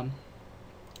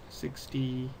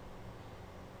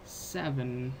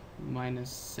 67 minus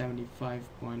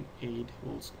 75.8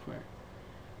 whole square.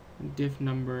 Diff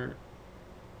number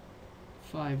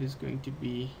 5 is going to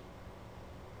be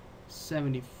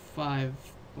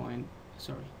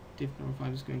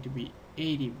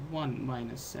 81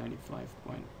 minus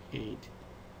 75.8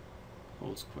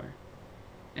 whole square.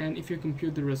 And if you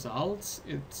compute the results,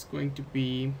 it's going to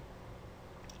be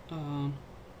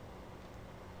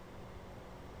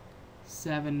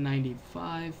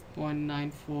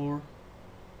 795.94.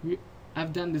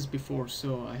 I've done this before,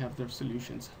 so I have the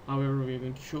solutions. However, we're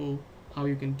going to show how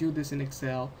you can do this in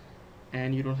Excel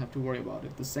and you don't have to worry about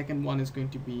it. The second one is going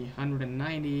to be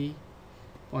 190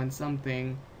 point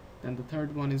something, then the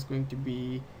third one is going to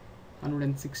be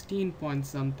 116 point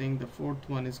something, the fourth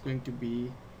one is going to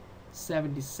be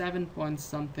 77 point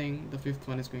something, the fifth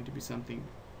one is going to be something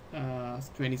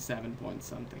 27 point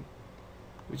something,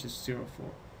 which is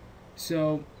 04.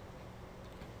 So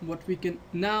what we can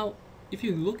now, if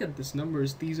you look at these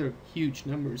numbers, these are huge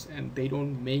numbers and they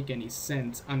don't make any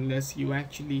sense unless you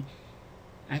actually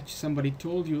somebody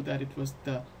told you that it was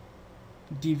the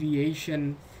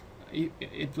deviation,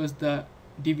 it was the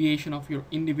deviation of your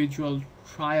individual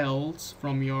trials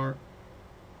from your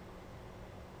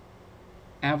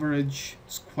average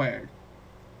squared.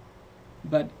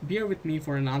 But bear with me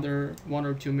for another 1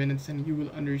 or 2 minutes and you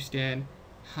will understand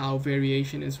how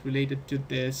variation is related to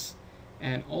this,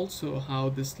 and also how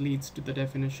this leads to the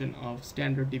definition of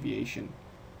standard deviation.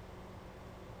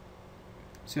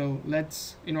 So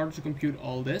let's, in order to compute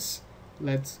all this,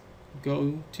 let's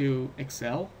go to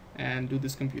Excel and do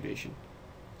this computation.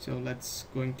 So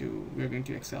we're going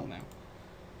to Excel now.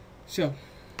 So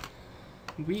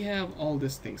we have all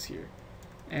these things here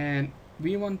and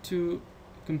we want to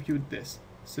compute this.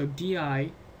 So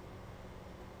DI,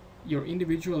 your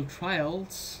individual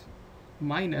trials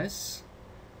minus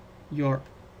your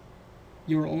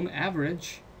own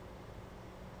average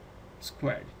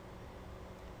squared.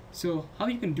 So how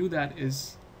you can do that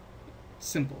is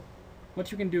simple.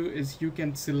 What you can do is you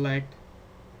can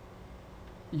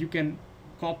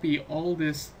copy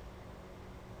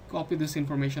this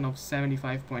information of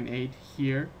 75.8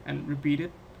 here and repeat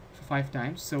it 5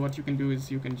 times. So what you can do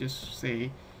is you can just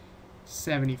say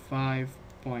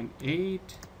 75.8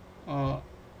 or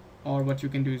what you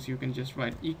can do is you can just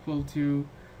write equal to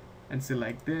and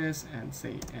select this and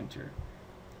say enter.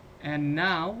 And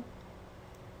now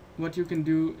what you can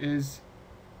do is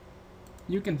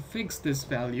you can fix this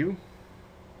value.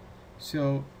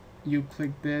 So you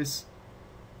click this,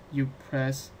 you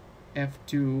press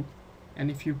F2, and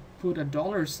if you put a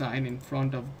 $ in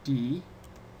front of D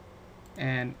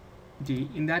and D,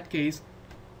 in that case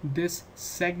this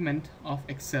segment of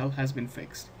Excel has been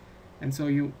fixed. And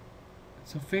so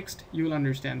fixed, you will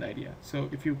understand the idea. So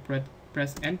if you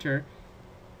press enter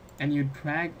and you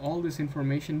drag all this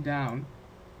information down,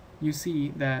 you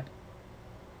see that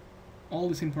all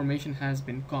this information has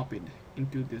been copied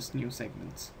into this new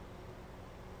segments.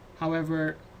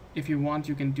 However, if you want,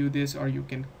 you can do this, or you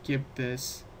can keep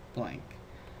this blank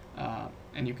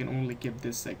and you can only keep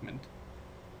this segment.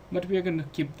 But we are going to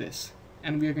keep this,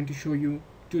 and we are going to show you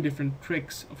 2 different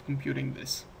tricks of computing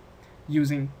this,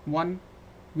 using one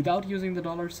without using the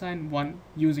 $, one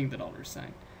using the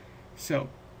 $. So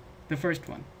the first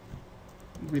one,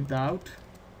 without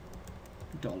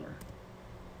 $.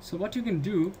 So what you can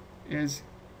do is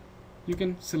you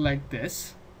can select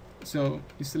this. So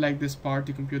you select this part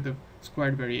to compute the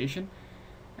squared variation,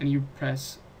 and you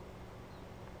press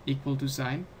equal to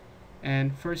sign,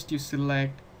 and first you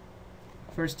select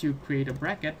First you create a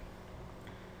bracket,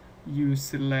 you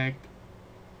select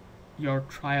your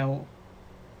trial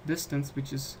distance,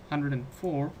 which is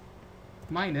 104,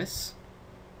 minus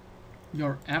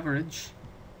your average,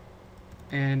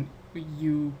 and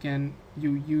you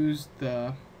use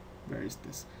the, where is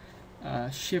this,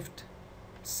 shift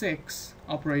 6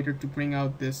 operator to bring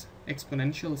out this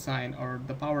exponential sign or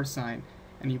the power sign,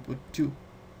 and you put 2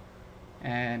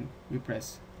 and you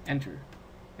press enter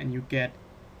and you get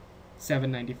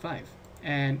 795.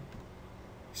 And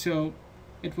so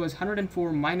it was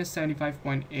 104 minus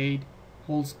 75.8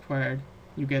 whole squared,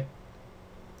 you get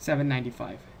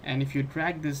 795. And if you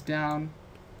drag this down,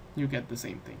 you get the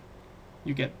same thing,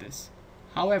 you get this.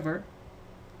 However,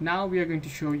 now we are going to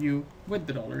show you with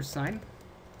the dollar sign,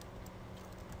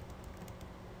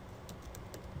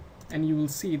 and you will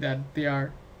see that they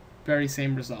are very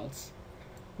same results.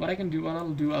 What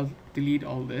I'll do, I'll delete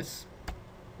all this,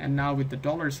 and now with the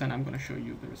dollar sign I'm going to show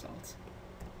you the results.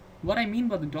 What I mean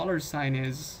by the dollar sign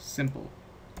is simple.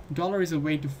 Dollar is a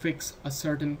way to fix a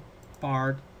certain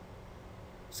part.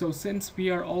 So since we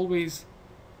are always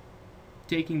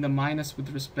taking the minus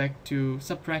with respect to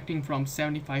subtracting from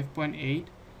 75.8,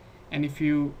 and if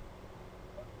you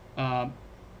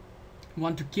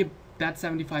want to keep that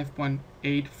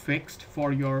 75.8 fixed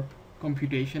for your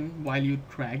computation while you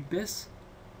drag this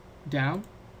down,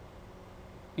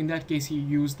 in that case you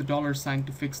use the dollar sign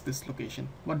to fix this location.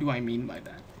 What do I mean by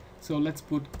that? So let's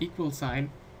put equal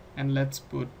sign and let's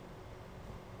put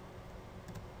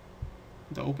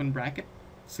the open bracket,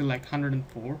 select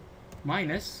 104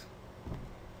 minus,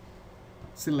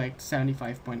 select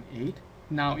 75.8.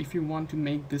 Now if you want to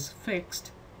make this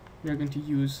fixed, we're going to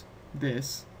use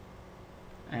this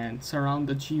and surround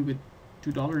the G with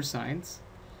two dollar signs,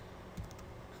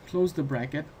 close the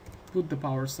bracket, put the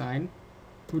power sign,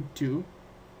 put 2,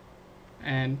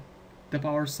 and the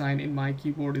power sign in my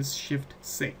keyboard is shift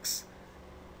 6.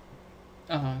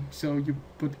 So you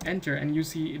put enter and you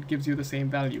see it gives you the same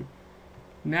value.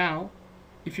 Now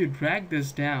if you drag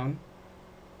this down,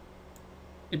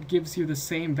 it gives you the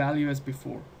same value as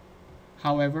before.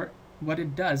 However, what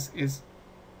it does is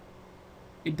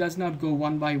it does not go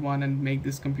one by one and make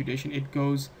this computation. It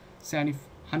goes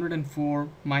 104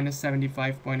 minus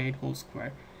 75.8 whole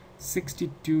square,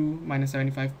 62 minus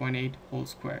 75.8 whole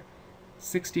square,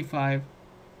 65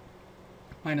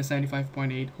 minus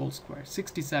 75.8 whole square,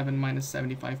 67 minus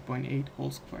 75.8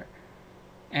 whole square,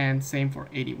 and same for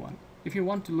 81. If you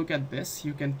want to look at this,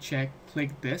 you can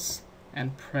click this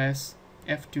and press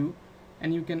F2,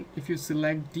 and you can, if you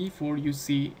select D4, you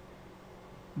see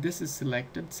this is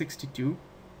selected, 62,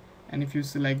 and if you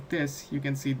select this, you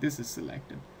can see this is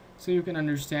selected. So you can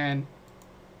understand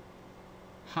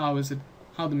how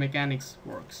the mechanics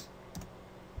works.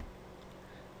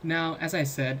 Now, as I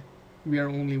said, we are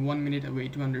only 1 minute away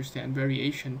to understand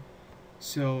variation,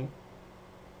 so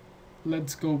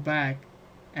let's go back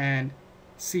and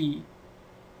see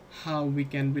how we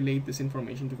can relate this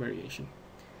information to variation.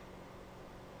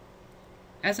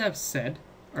 As I've said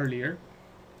earlier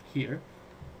here,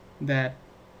 that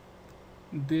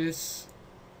this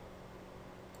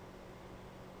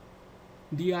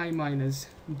di minus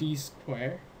d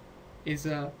square is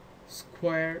a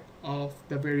square of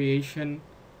the variation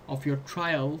of your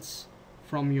trials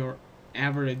from your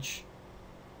average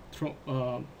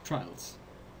trials.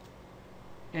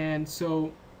 And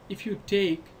so if you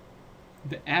take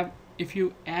if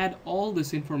you add all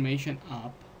this information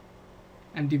up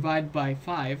and divide by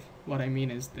 5, what I mean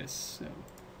is this. So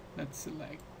let's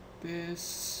select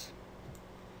this,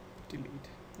 delete.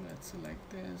 Let's select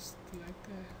this, select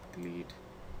that, delete,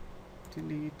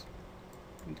 delete,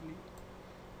 and delete.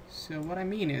 So what I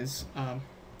mean is,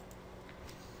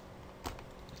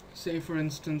 say for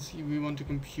instance we want to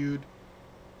compute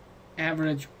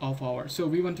average of our, so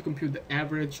we want to compute the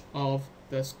average of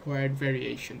the squared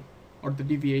variation or the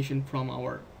deviation from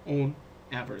our own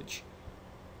average.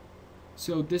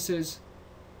 So this is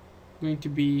going to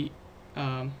be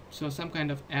so some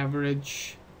kind of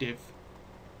average div,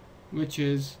 which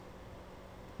is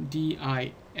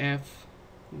DIF1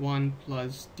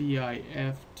 plus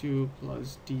DIF2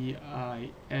 plus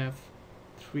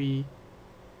DIF3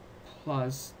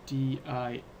 plus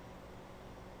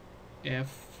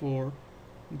DIF4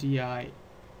 DIF5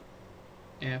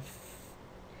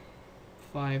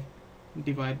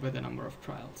 divided by the number of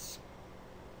trials.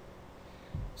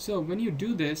 So when you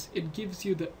do this, it gives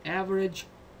you the average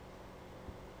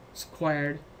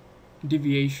squared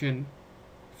deviation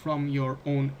from your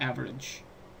own average.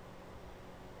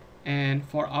 And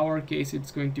for our case,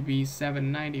 it's going to be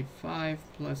 795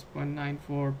 plus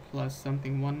 194 plus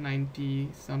something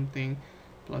 190 something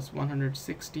plus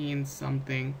 116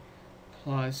 something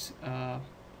plus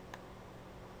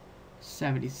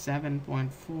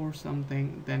 77.4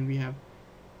 something, then we have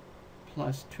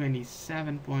plus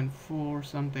 27.4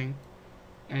 something,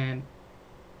 and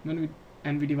when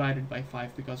we divided by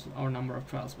 5 because our number of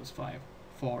trials was 5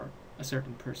 for a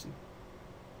certain person.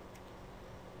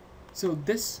 So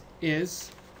this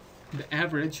is the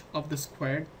average of the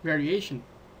squared variation.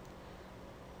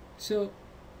 So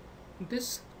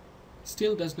this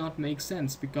still does not make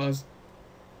sense because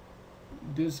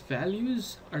these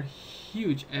values are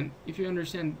huge, and if you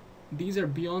understand, these are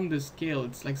beyond the scale.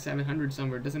 It's like 700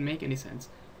 somewhere. It doesn't make any sense.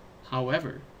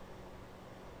 However,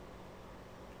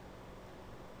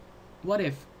 what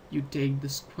if you take the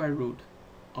square root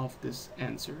of this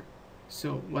answer?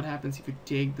 So what happens if you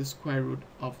take the square root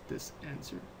of this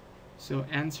answer? So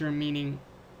answer meaning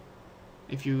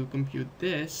if you compute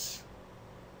this,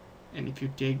 and if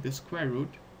you take the square root,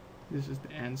 this is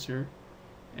the answer,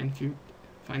 and if you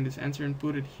find this answer and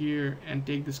put it here and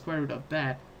take the square root of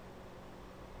that,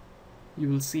 you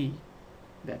will see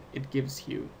that it gives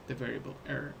you the variable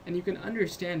error. And you can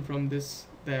understand from this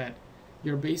that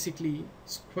you're basically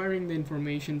squaring the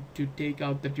information to take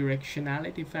out the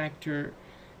directionality factor,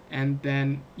 and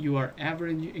then you are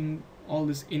averaging all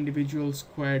this individual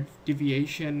squared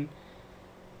deviation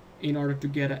in order to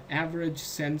get an average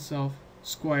sense of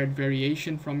squared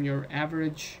variation from your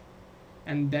average.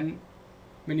 And then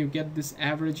when you get this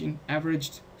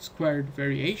averaged squared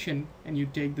variation and you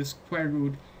take the square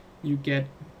root, you get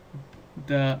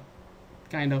the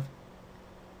kind of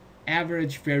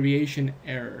average variation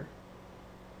error.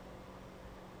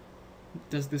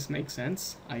 Does this make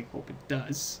sense? I hope it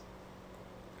does.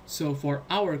 So for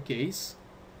our case,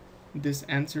 this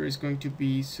answer is going to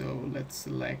be, so let's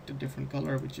select a different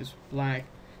color, which is black.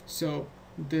 So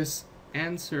this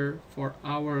answer for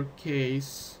our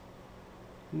case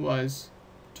was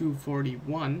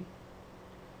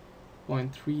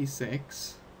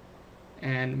 241.36,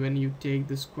 and when you take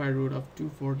the square root of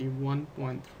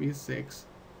 241.36,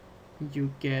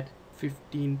 you get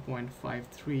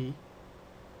 15.53,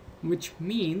 which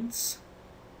means,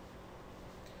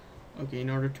 okay, in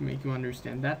order to make you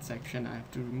understand that section, I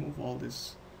have to remove all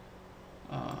this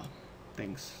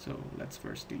things. So let's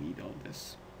first delete all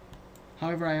this.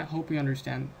 However, I hope you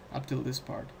understand up till this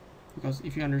part, because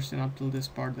if you understand up till this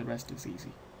part, the rest is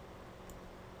easy.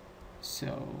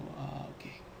 So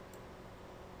okay,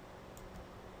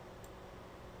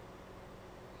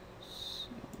 so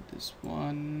this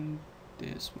one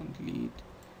delete,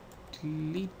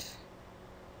 delete,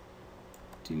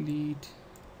 delete,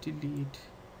 delete,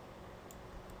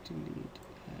 delete,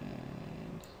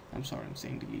 and I'm sorry, I'm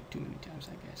saying delete too many times,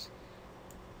 I guess.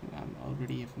 I'm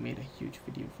already have made a huge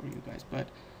video for you guys, but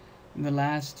in the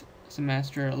last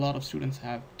semester a lot of students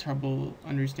have trouble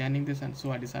understanding this, and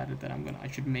so I decided that I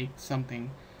should make something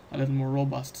a little more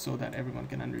robust so that everyone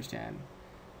can understand.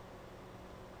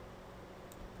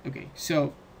 Okay,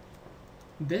 so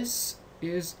this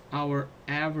is our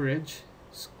average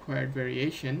squared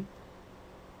variation,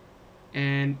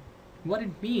 and what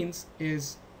it means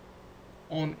is,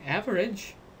 on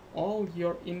average, all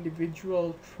your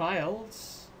individual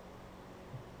trials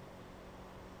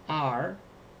are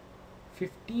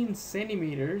 15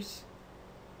 centimeters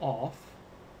off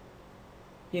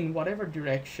in whatever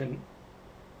direction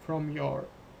from your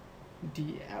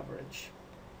D average.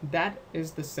 That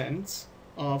is the sense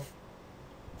of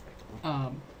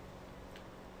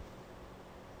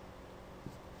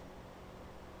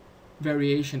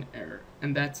variation error,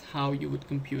 and that's how you would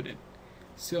compute it.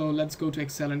 So let's go to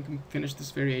Excel and finish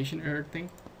this variation error thing.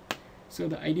 So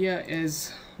the idea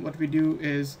is, what we do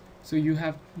is, so you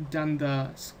have done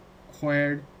the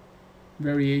squared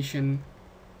variation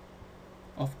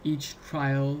of each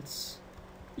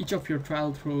of your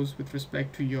trial throws with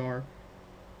respect to your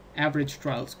average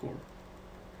trial score,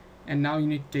 and now you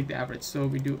need to take the average. So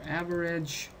we do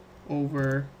average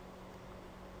over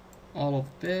all of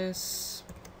this,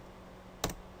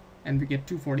 and we get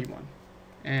 241.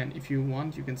 And if you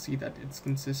want, you can see that it's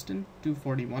consistent,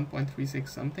 241.36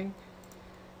 something.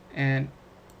 And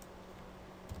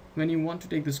when you want to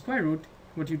take the square root,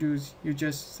 what you do is you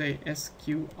just say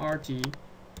sqrt,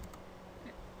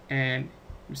 and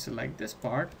you select this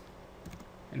part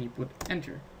and you put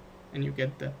enter, and you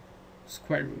get the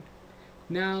square root.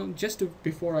 Now,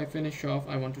 before I finish off,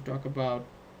 I want to talk about,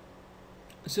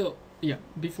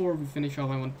 before we finish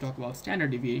off, I want to talk about standard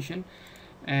deviation.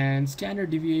 And standard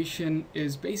deviation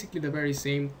is basically the very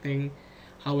same thing.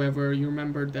 However, you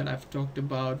remember that I've talked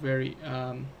about the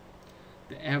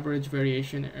average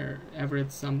variation, or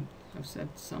I've said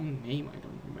some name, I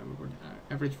don't remember, but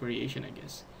average variation, I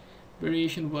guess.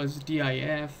 variation was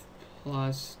DIF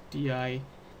plus DIF2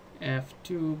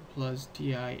 plus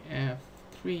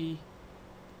DIF3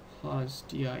 plus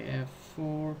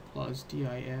DIF4 plus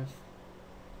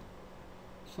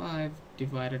DIF5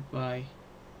 divided by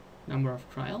number of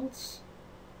trials,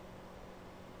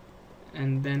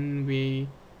 and then we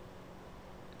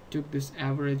took this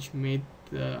average, made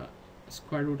the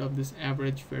square root of this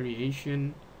average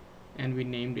variation, and we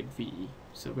named it VE,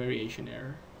 so variation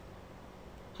error.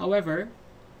 However,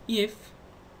 if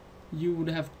you would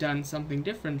have done something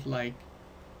different, like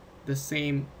the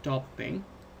same top thing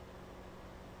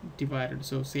divided,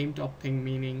 so same top thing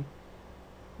meaning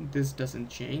this doesn't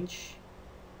change,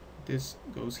 this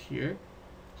goes here.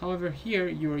 However, here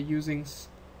you are using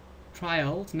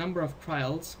trials, number of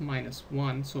trials minus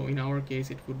 1, so in our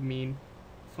case it would mean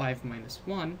 5 minus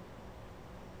 1.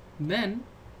 Then,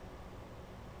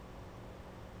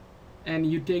 and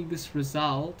you take this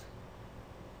result,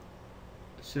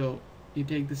 so you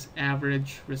take this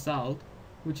average result,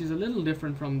 which is a little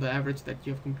different from the average that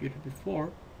you have computed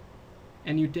before,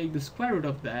 and you take the square root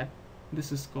of that.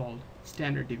 This is called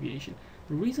standard deviation.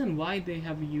 The reason why they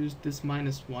have used this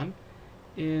minus 1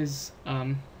 is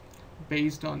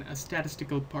based on a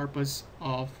statistical purpose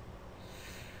of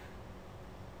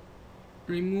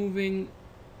removing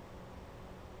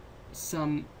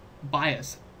some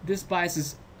bias. This bias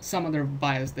is some other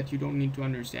bias that you don't need to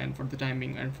understand for the time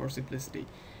being and for simplicity.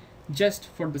 Just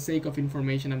for the sake of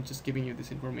information, I'm just giving you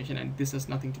this information, and this has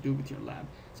nothing to do with your lab.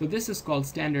 So this is called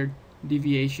standard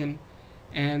deviation,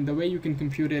 and the way you can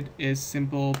compute it is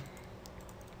simple.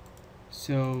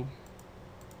 So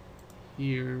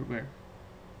here,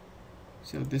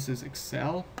 so this is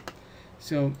Excel.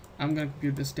 So I'm going to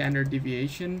compute the standard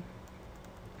deviation.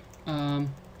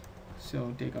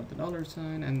 So take out the dollar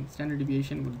sign, and standard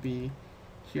deviation would be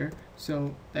here.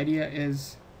 So the idea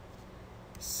is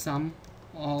sum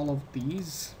all of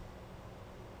these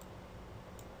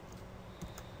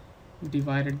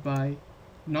divided by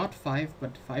not 5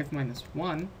 but 5 minus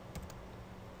 1,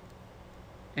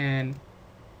 and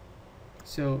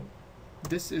so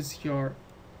this is your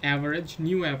average,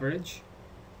 new average.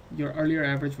 Your earlier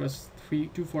average was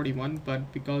 241,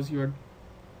 but because you're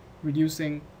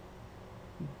reducing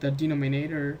the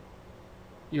denominator,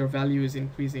 your value is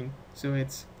increasing, so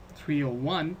it's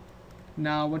 301.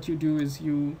 Now what you do is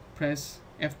you press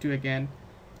F2 again,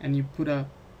 and you put a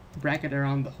bracket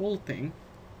around the whole thing,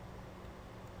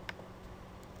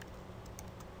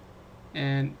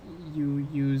 and you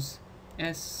use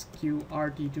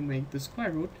SQRT to make the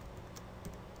square root,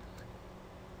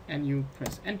 and you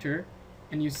press enter,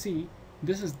 and you see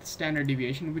this is the standard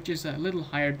deviation, which is a little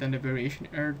higher than the variation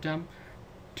error term,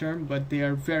 but they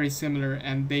are very similar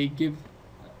and they give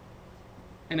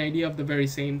an idea of the very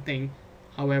same thing.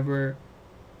 However,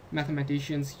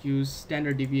 mathematicians use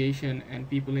standard deviation, and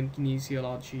people in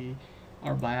kinesiology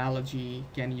or biology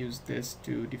can use this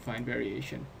to define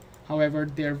variation. However,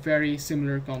 they're very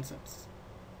similar concepts.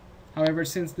 However,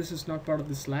 since this is not part of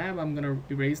this lab, I'm going to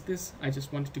erase this. I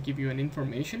just wanted to give you an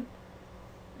information,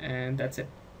 and that's it.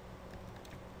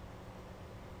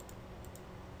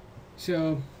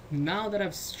 So now that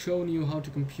I've shown you how to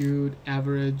compute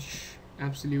average,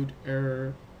 absolute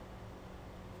error,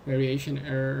 variation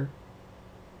error,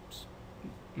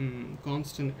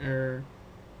 constant error,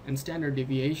 and standard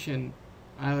deviation,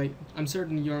 I'm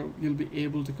certain you'll be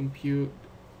able to compute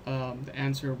the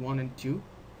answer 1 and 2.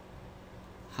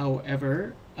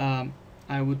 However,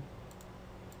 I would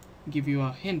give you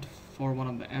a hint for one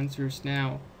of the answers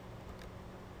now,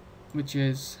 which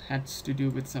has to do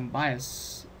with some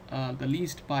bias, the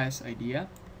least bias idea.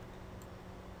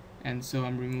 And so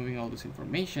I'm removing all this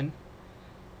information.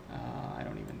 I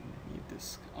don't even need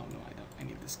this. Oh no, I don't. I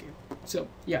need the scale. So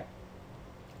yeah.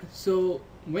 So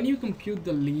when you compute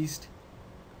the least,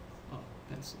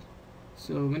 pencil.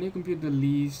 So when you compute the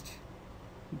least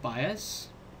bias,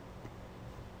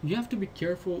 you have to be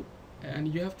careful,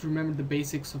 and you have to remember the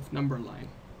basics of number line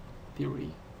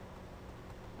theory.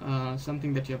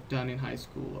 Something that you have done in high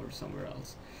school or somewhere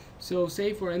else. So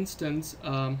say for instance,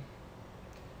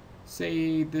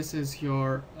 say this is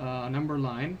your number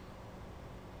line.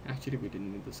 Actually, we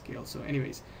didn't need the scale. So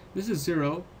anyways, this is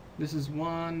 0, this is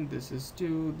 1, this is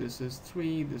 2, this is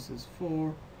 3, this is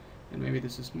 4, and maybe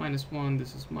this is -1,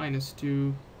 this is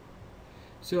 -2.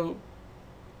 So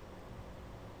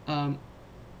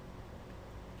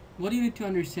what you need to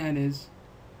understand is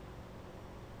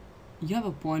you have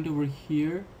a point over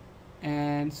here,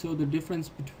 and so the difference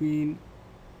between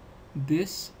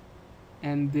this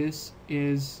and this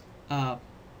is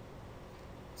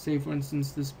say for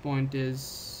instance this point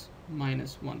is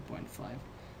 -1.5.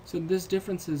 So this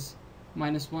difference is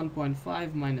minus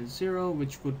 1.5 minus 0,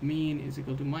 which would mean is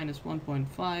equal to minus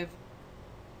 1.5.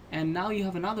 And now you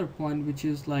have another point which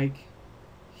is like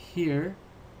here,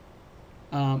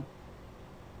 1.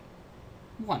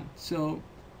 So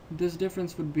this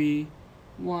difference would be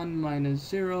 1 minus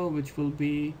 0, which will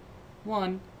be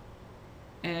 1.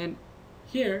 And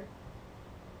here,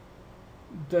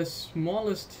 the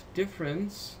smallest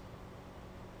difference,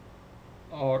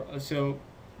 or so,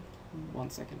 1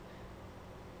 second.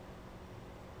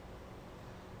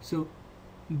 So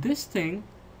this thing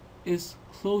is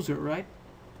closer, right,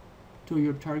 to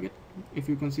your target, if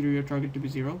you consider your target to be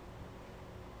 0,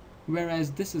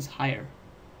 whereas this is higher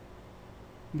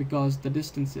because the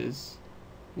distance is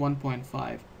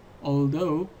 1.5,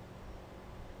 although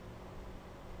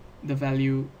the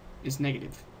value is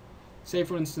negative. Say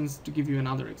for instance, to give you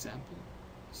another example,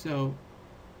 so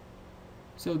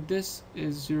this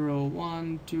is 0,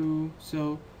 1, 2.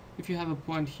 So if you have a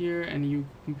point here and you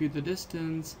compute the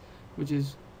distance, which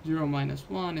is 0 minus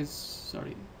 1 is,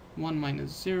 sorry, 1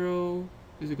 minus 0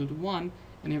 is equal to 1,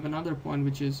 and you have another point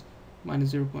which is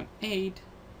minus 0.8,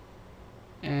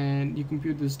 and you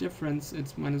compute this difference,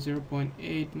 it's minus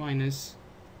 0.8 minus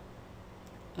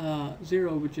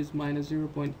 0, which is minus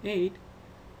 0.8.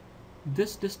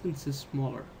 This distance is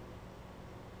smaller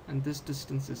and this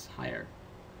distance is higher.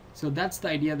 So that's the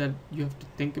idea that you have to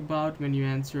think about when you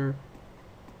answer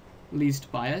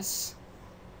least bias.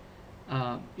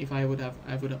 If I would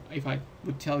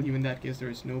tell you in that case there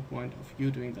is no point of you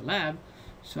doing the lab,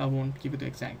 so I won't give you the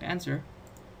exact answer.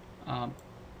 But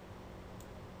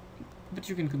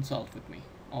you can consult with me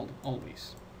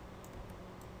always.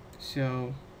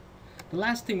 So the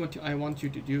last thing what I want you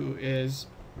to do is,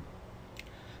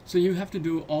 so you have to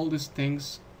do all these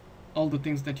things, all the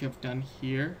things that you have done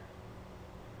here.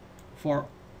 For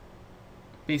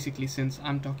basically, since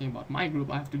I'm talking about my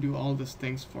group, I have to do all these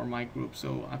things for my group.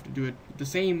 So I have to do it the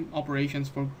same operations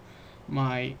for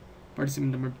my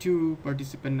participant number 2,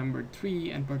 participant number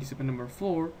 3, and participant number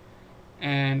 4.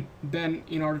 And then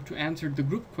in order to answer the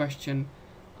group question,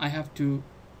 I have to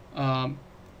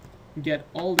get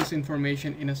all this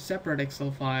information in a separate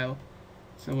Excel file.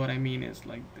 So what I mean is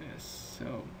like this.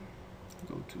 So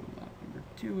go to lab number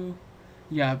 2.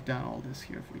 Yeah, I've done all this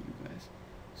here for you guys.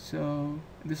 So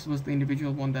this was the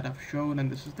individual one that I've shown,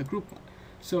 and this is the group one.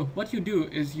 So what you do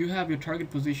is you have your target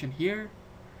position here,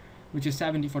 which is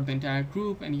 70 for the entire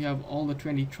group, and you have all the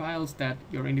 20 trials that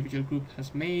your individual group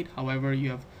has made. However,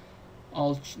 you have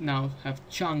now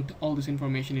chunked all this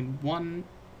information in one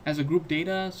as a group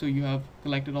data. So you have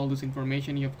collected all this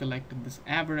information, you have collected this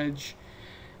average,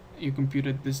 you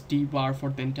computed this D bar for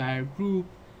the entire group,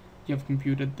 you have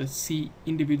computed the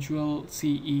individual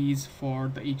CEs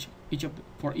for the each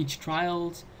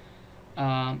trials,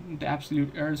 the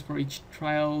absolute errors for each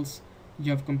trials.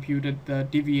 You have computed the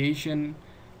deviation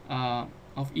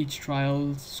of each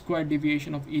trial, square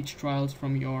deviation of each trials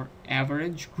from your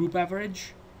average, group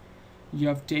average. You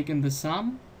have taken the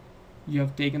sum, you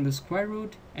have taken the square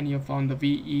root, and you have found the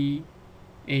VE,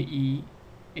 AE,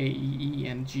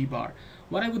 AEE, and G bar.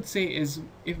 What I would say is,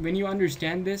 when you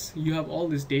understand this, you have all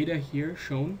this data here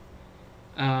shown.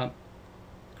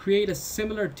 Create a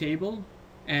similar table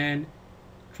and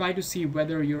try to see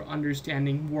whether your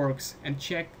understanding works, and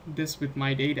check this with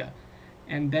my data.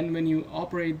 And then when you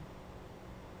operate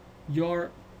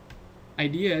your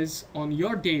ideas on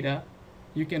your data,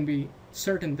 you can be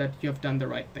certain that you have done the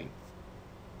right thing.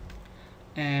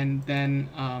 And then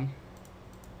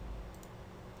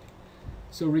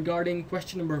so regarding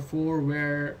question number 4,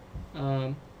 where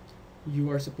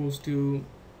you are supposed to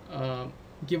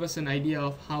give us an idea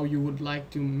of how you would like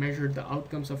to measure the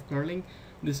outcomes of curling,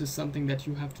 this is something that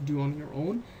you have to do on your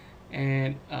own,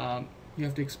 and you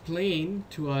have to explain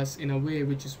to us in a way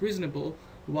which is reasonable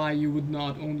why you would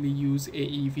not only use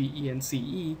AE, VE, and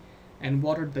CE, and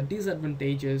what are the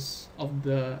disadvantages of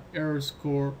the error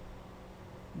score.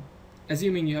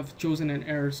 Assuming you have chosen an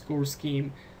error score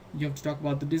scheme, you have to talk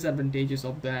about the disadvantages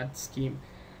of that scheme.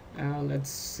 Let's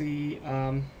see.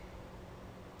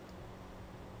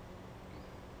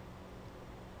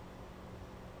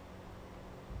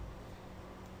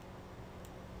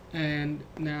 And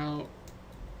now,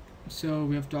 so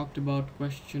we have talked about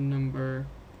question number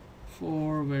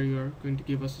 4, where you're going to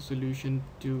give us a solution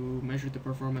to measure the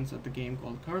performance of the game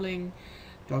called curling.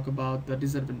 Talk about the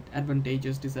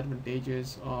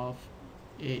disadvantages of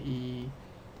AE,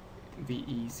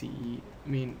 VE, CE. I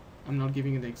mean, I'm not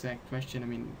giving you the exact question. I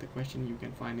mean, the question you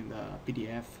can find in the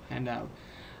PDF handout.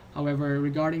 However,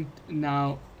 regarding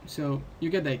now, so you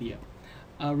get the idea.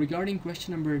 Regarding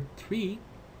question number 3,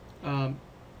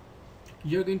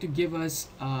 you're going to give us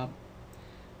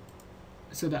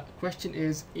So the question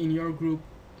is, in your group,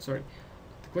 sorry,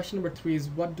 the question number 3 is,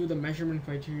 what do the measurement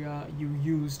criteria you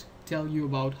used tell you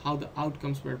about how the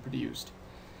outcomes were produced?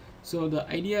 So the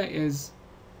idea is,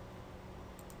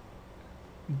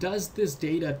 does this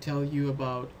data tell you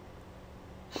about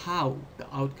how the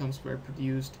outcomes were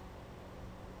produced?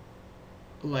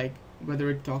 Like whether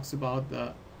it talks about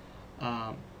the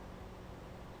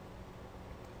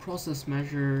process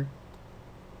measure,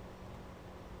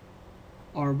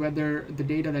 or whether the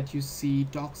data that you see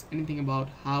talks anything about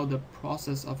how the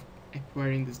process of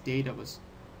acquiring this data was,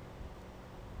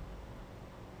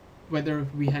 whether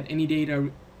we had any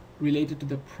data related to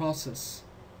the process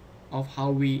of how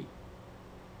we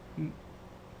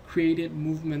created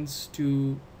movements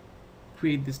to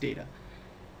create this data.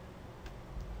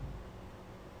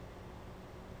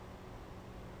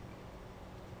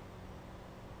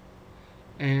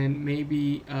 And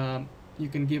maybe you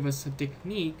can give us a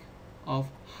technique of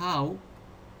how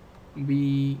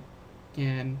we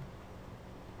can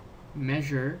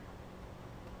measure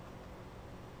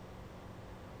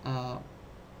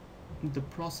the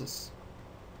process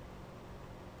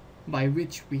by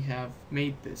which we have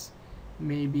made this.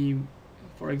 Maybe,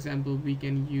 for example, we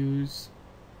can use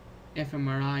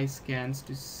fMRI scans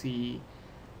to see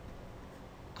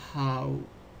how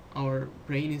our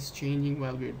brain is changing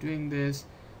while we're doing this.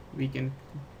 We can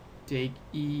take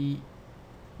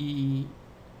EEG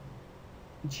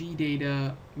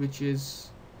data, which is,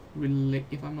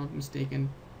 if I'm not mistaken,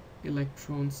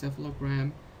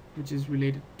 electroencephalogram, which is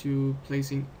related to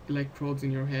placing electrodes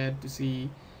in your head to see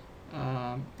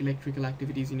electrical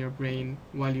activities in your brain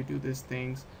while you do these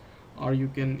things. Or you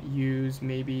can use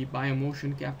maybe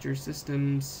biomotion capture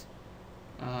systems,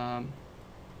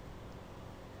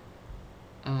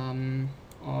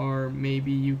 or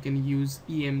maybe you can use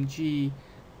EMG,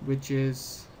 which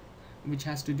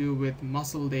has to do with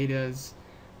muscle data,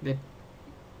 that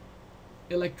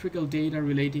electrical data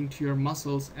relating to your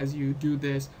muscles as you do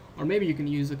this. Or maybe you can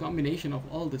use a combination of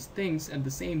all these things at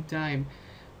the same time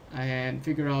and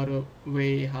figure out a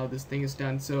way how this thing is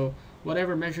done. So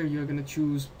whatever measure you're going to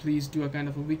choose, please do a kind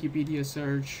of a Wikipedia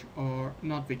search, or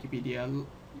not Wikipedia,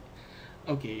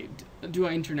 okay, do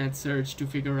an internet search to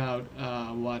figure out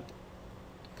what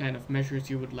kind of measures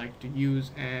you would like to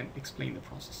use and explain the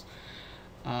process.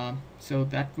 So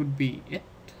that would be it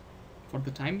for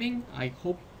the time being. I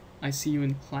hope I see you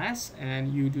in class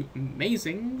and you do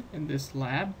amazing in this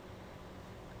lab.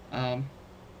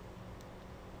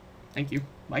 Thank you.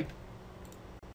 Bye.